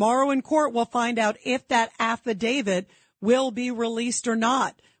 Because tomorrow in court, we'll find out if that affidavit will be released or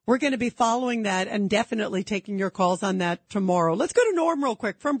not. We're going to be following that and definitely taking your calls on that tomorrow. Let's go to Norm real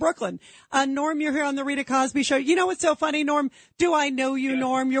quick from Brooklyn. Norm, you're here on the Rita Cosby Show. You know what's so funny, Norm? Do I know you,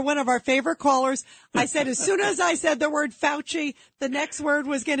 Norm? You're one of our favorite callers. I said as soon as I said the word Fauci, the next word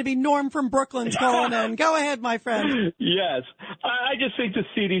was going to be Norm from Brooklyn's calling in. Go ahead, my friend. Yes. I just think the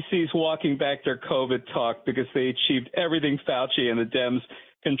CDC is walking back their COVID talk because they achieved everything Fauci and the Dems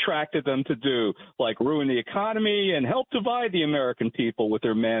contracted them to do, like ruin the economy and help divide the American people with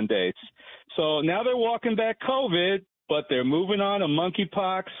their mandates. So now they're walking back COVID, but they're moving on to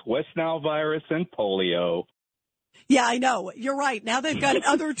monkeypox, West Nile virus, and polio. Yeah, I know. You're right. Now they've got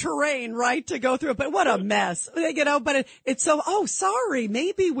other terrain, right, to go through. But what a mess. You know, but it's so, oh, sorry,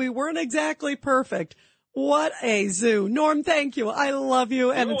 maybe we weren't exactly perfect. What a zoo. Norm, thank you. I love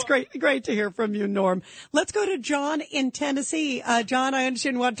you. And it's great to hear from you, Norm. Let's go to John in Tennessee. John, I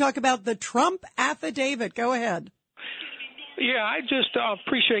understand you want to talk about the Trump affidavit. Go ahead. Yeah, I just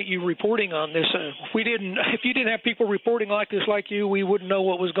appreciate you reporting on this. If you didn't have people reporting like this, like you, we wouldn't know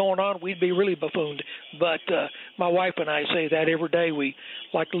what was going on. We'd be really buffooned. But my wife and I say that every day. We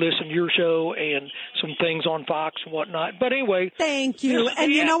like to listen to your show and some things on Fox and whatnot. But anyway, thank you.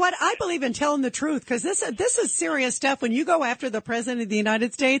 And you know what? I believe in telling the truth because this is serious stuff. When you go after the president of the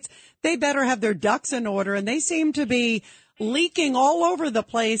United States, they better have their ducks in order. And they seem to be leaking all over the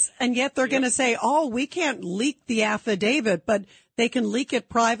place, and yet they're going to say, oh, we can't leak the affidavit, but they can leak it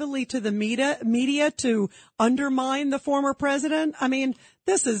privately to the media to undermine the former president. I mean,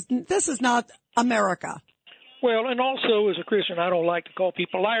 this is not America. Well, and also as a Christian, I don't like to call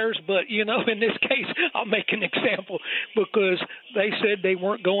people liars, but, you know, in this case, I'll make an example because they said they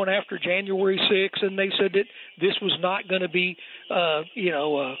weren't going after January 6th, and they said that this was not going to be,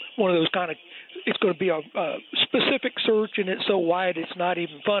 one of those kind of, it's going to be a specific search, and it's so wide it's not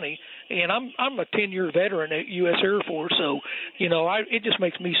even funny. And I'm a 10-year veteran at U.S. Air Force, so, you know, it just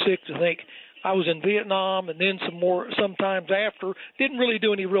makes me sick to think I was in Vietnam and then sometimes after. Didn't really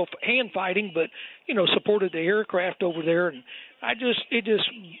do any real hand fighting, but, you know, supported the aircraft over there. And it just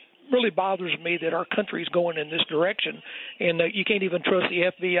really bothers me that our country's going in this direction and that you can't even trust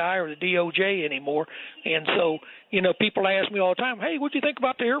the FBI or the DOJ anymore. And so, you know, people ask me all the time, hey, what do you think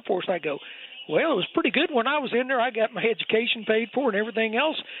about the Air Force? I go, well, it was pretty good when I was in there. I got my education paid for and everything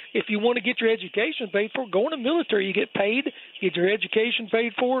else. If you want to get your education paid for, go in the military. You get paid, get your education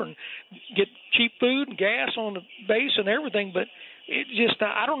paid for, and get cheap food and gas on the base and everything. But it just,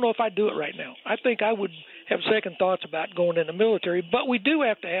 I don't know if I'd do it right now. I think I would have second thoughts about going in the military, but we do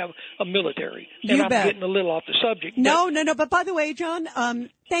have to have a military. And I'm getting a little off the subject. No. But by the way, John,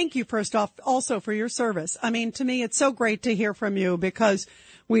 thank you first off also for your service. I mean, to me, it's so great to hear from you because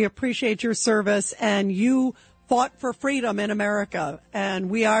we appreciate your service, and you fought for freedom in America,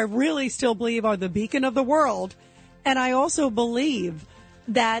 and I really still believe are the beacon of the world. And I also believe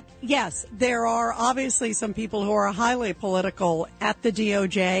that, yes, there are obviously some people who are highly political at the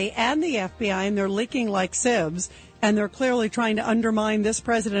DOJ and the FBI, and they're leaking like sieves, and they're clearly trying to undermine this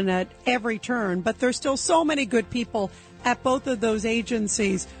president at every turn. But there's still so many good people at both of those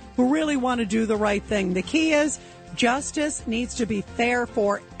agencies who really want to do the right thing. The key is justice needs to be fair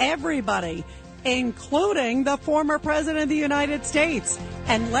for everybody, including the former president of the United States.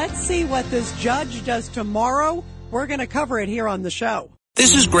 And let's see what this judge does tomorrow. We're going to cover it here on the show.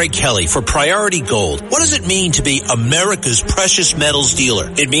 This is Greg Kelly for Priority Gold. What does it mean to be America's precious metals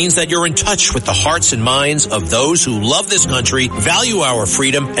dealer? It means that you're in touch with the hearts and minds of those who love this country, value our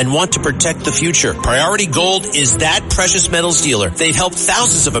freedom, and want to protect the future. Priority Gold is that precious metals dealer. They've helped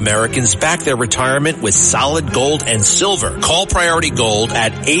thousands of Americans back their retirement with solid gold and silver. Call Priority Gold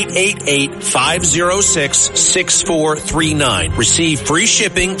at 888-506-6439. Receive free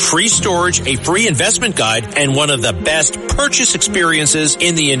shipping, free storage, a free investment guide, and one of the best purchase experiences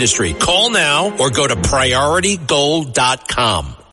in the industry. Call now or go to PriorityGold.com.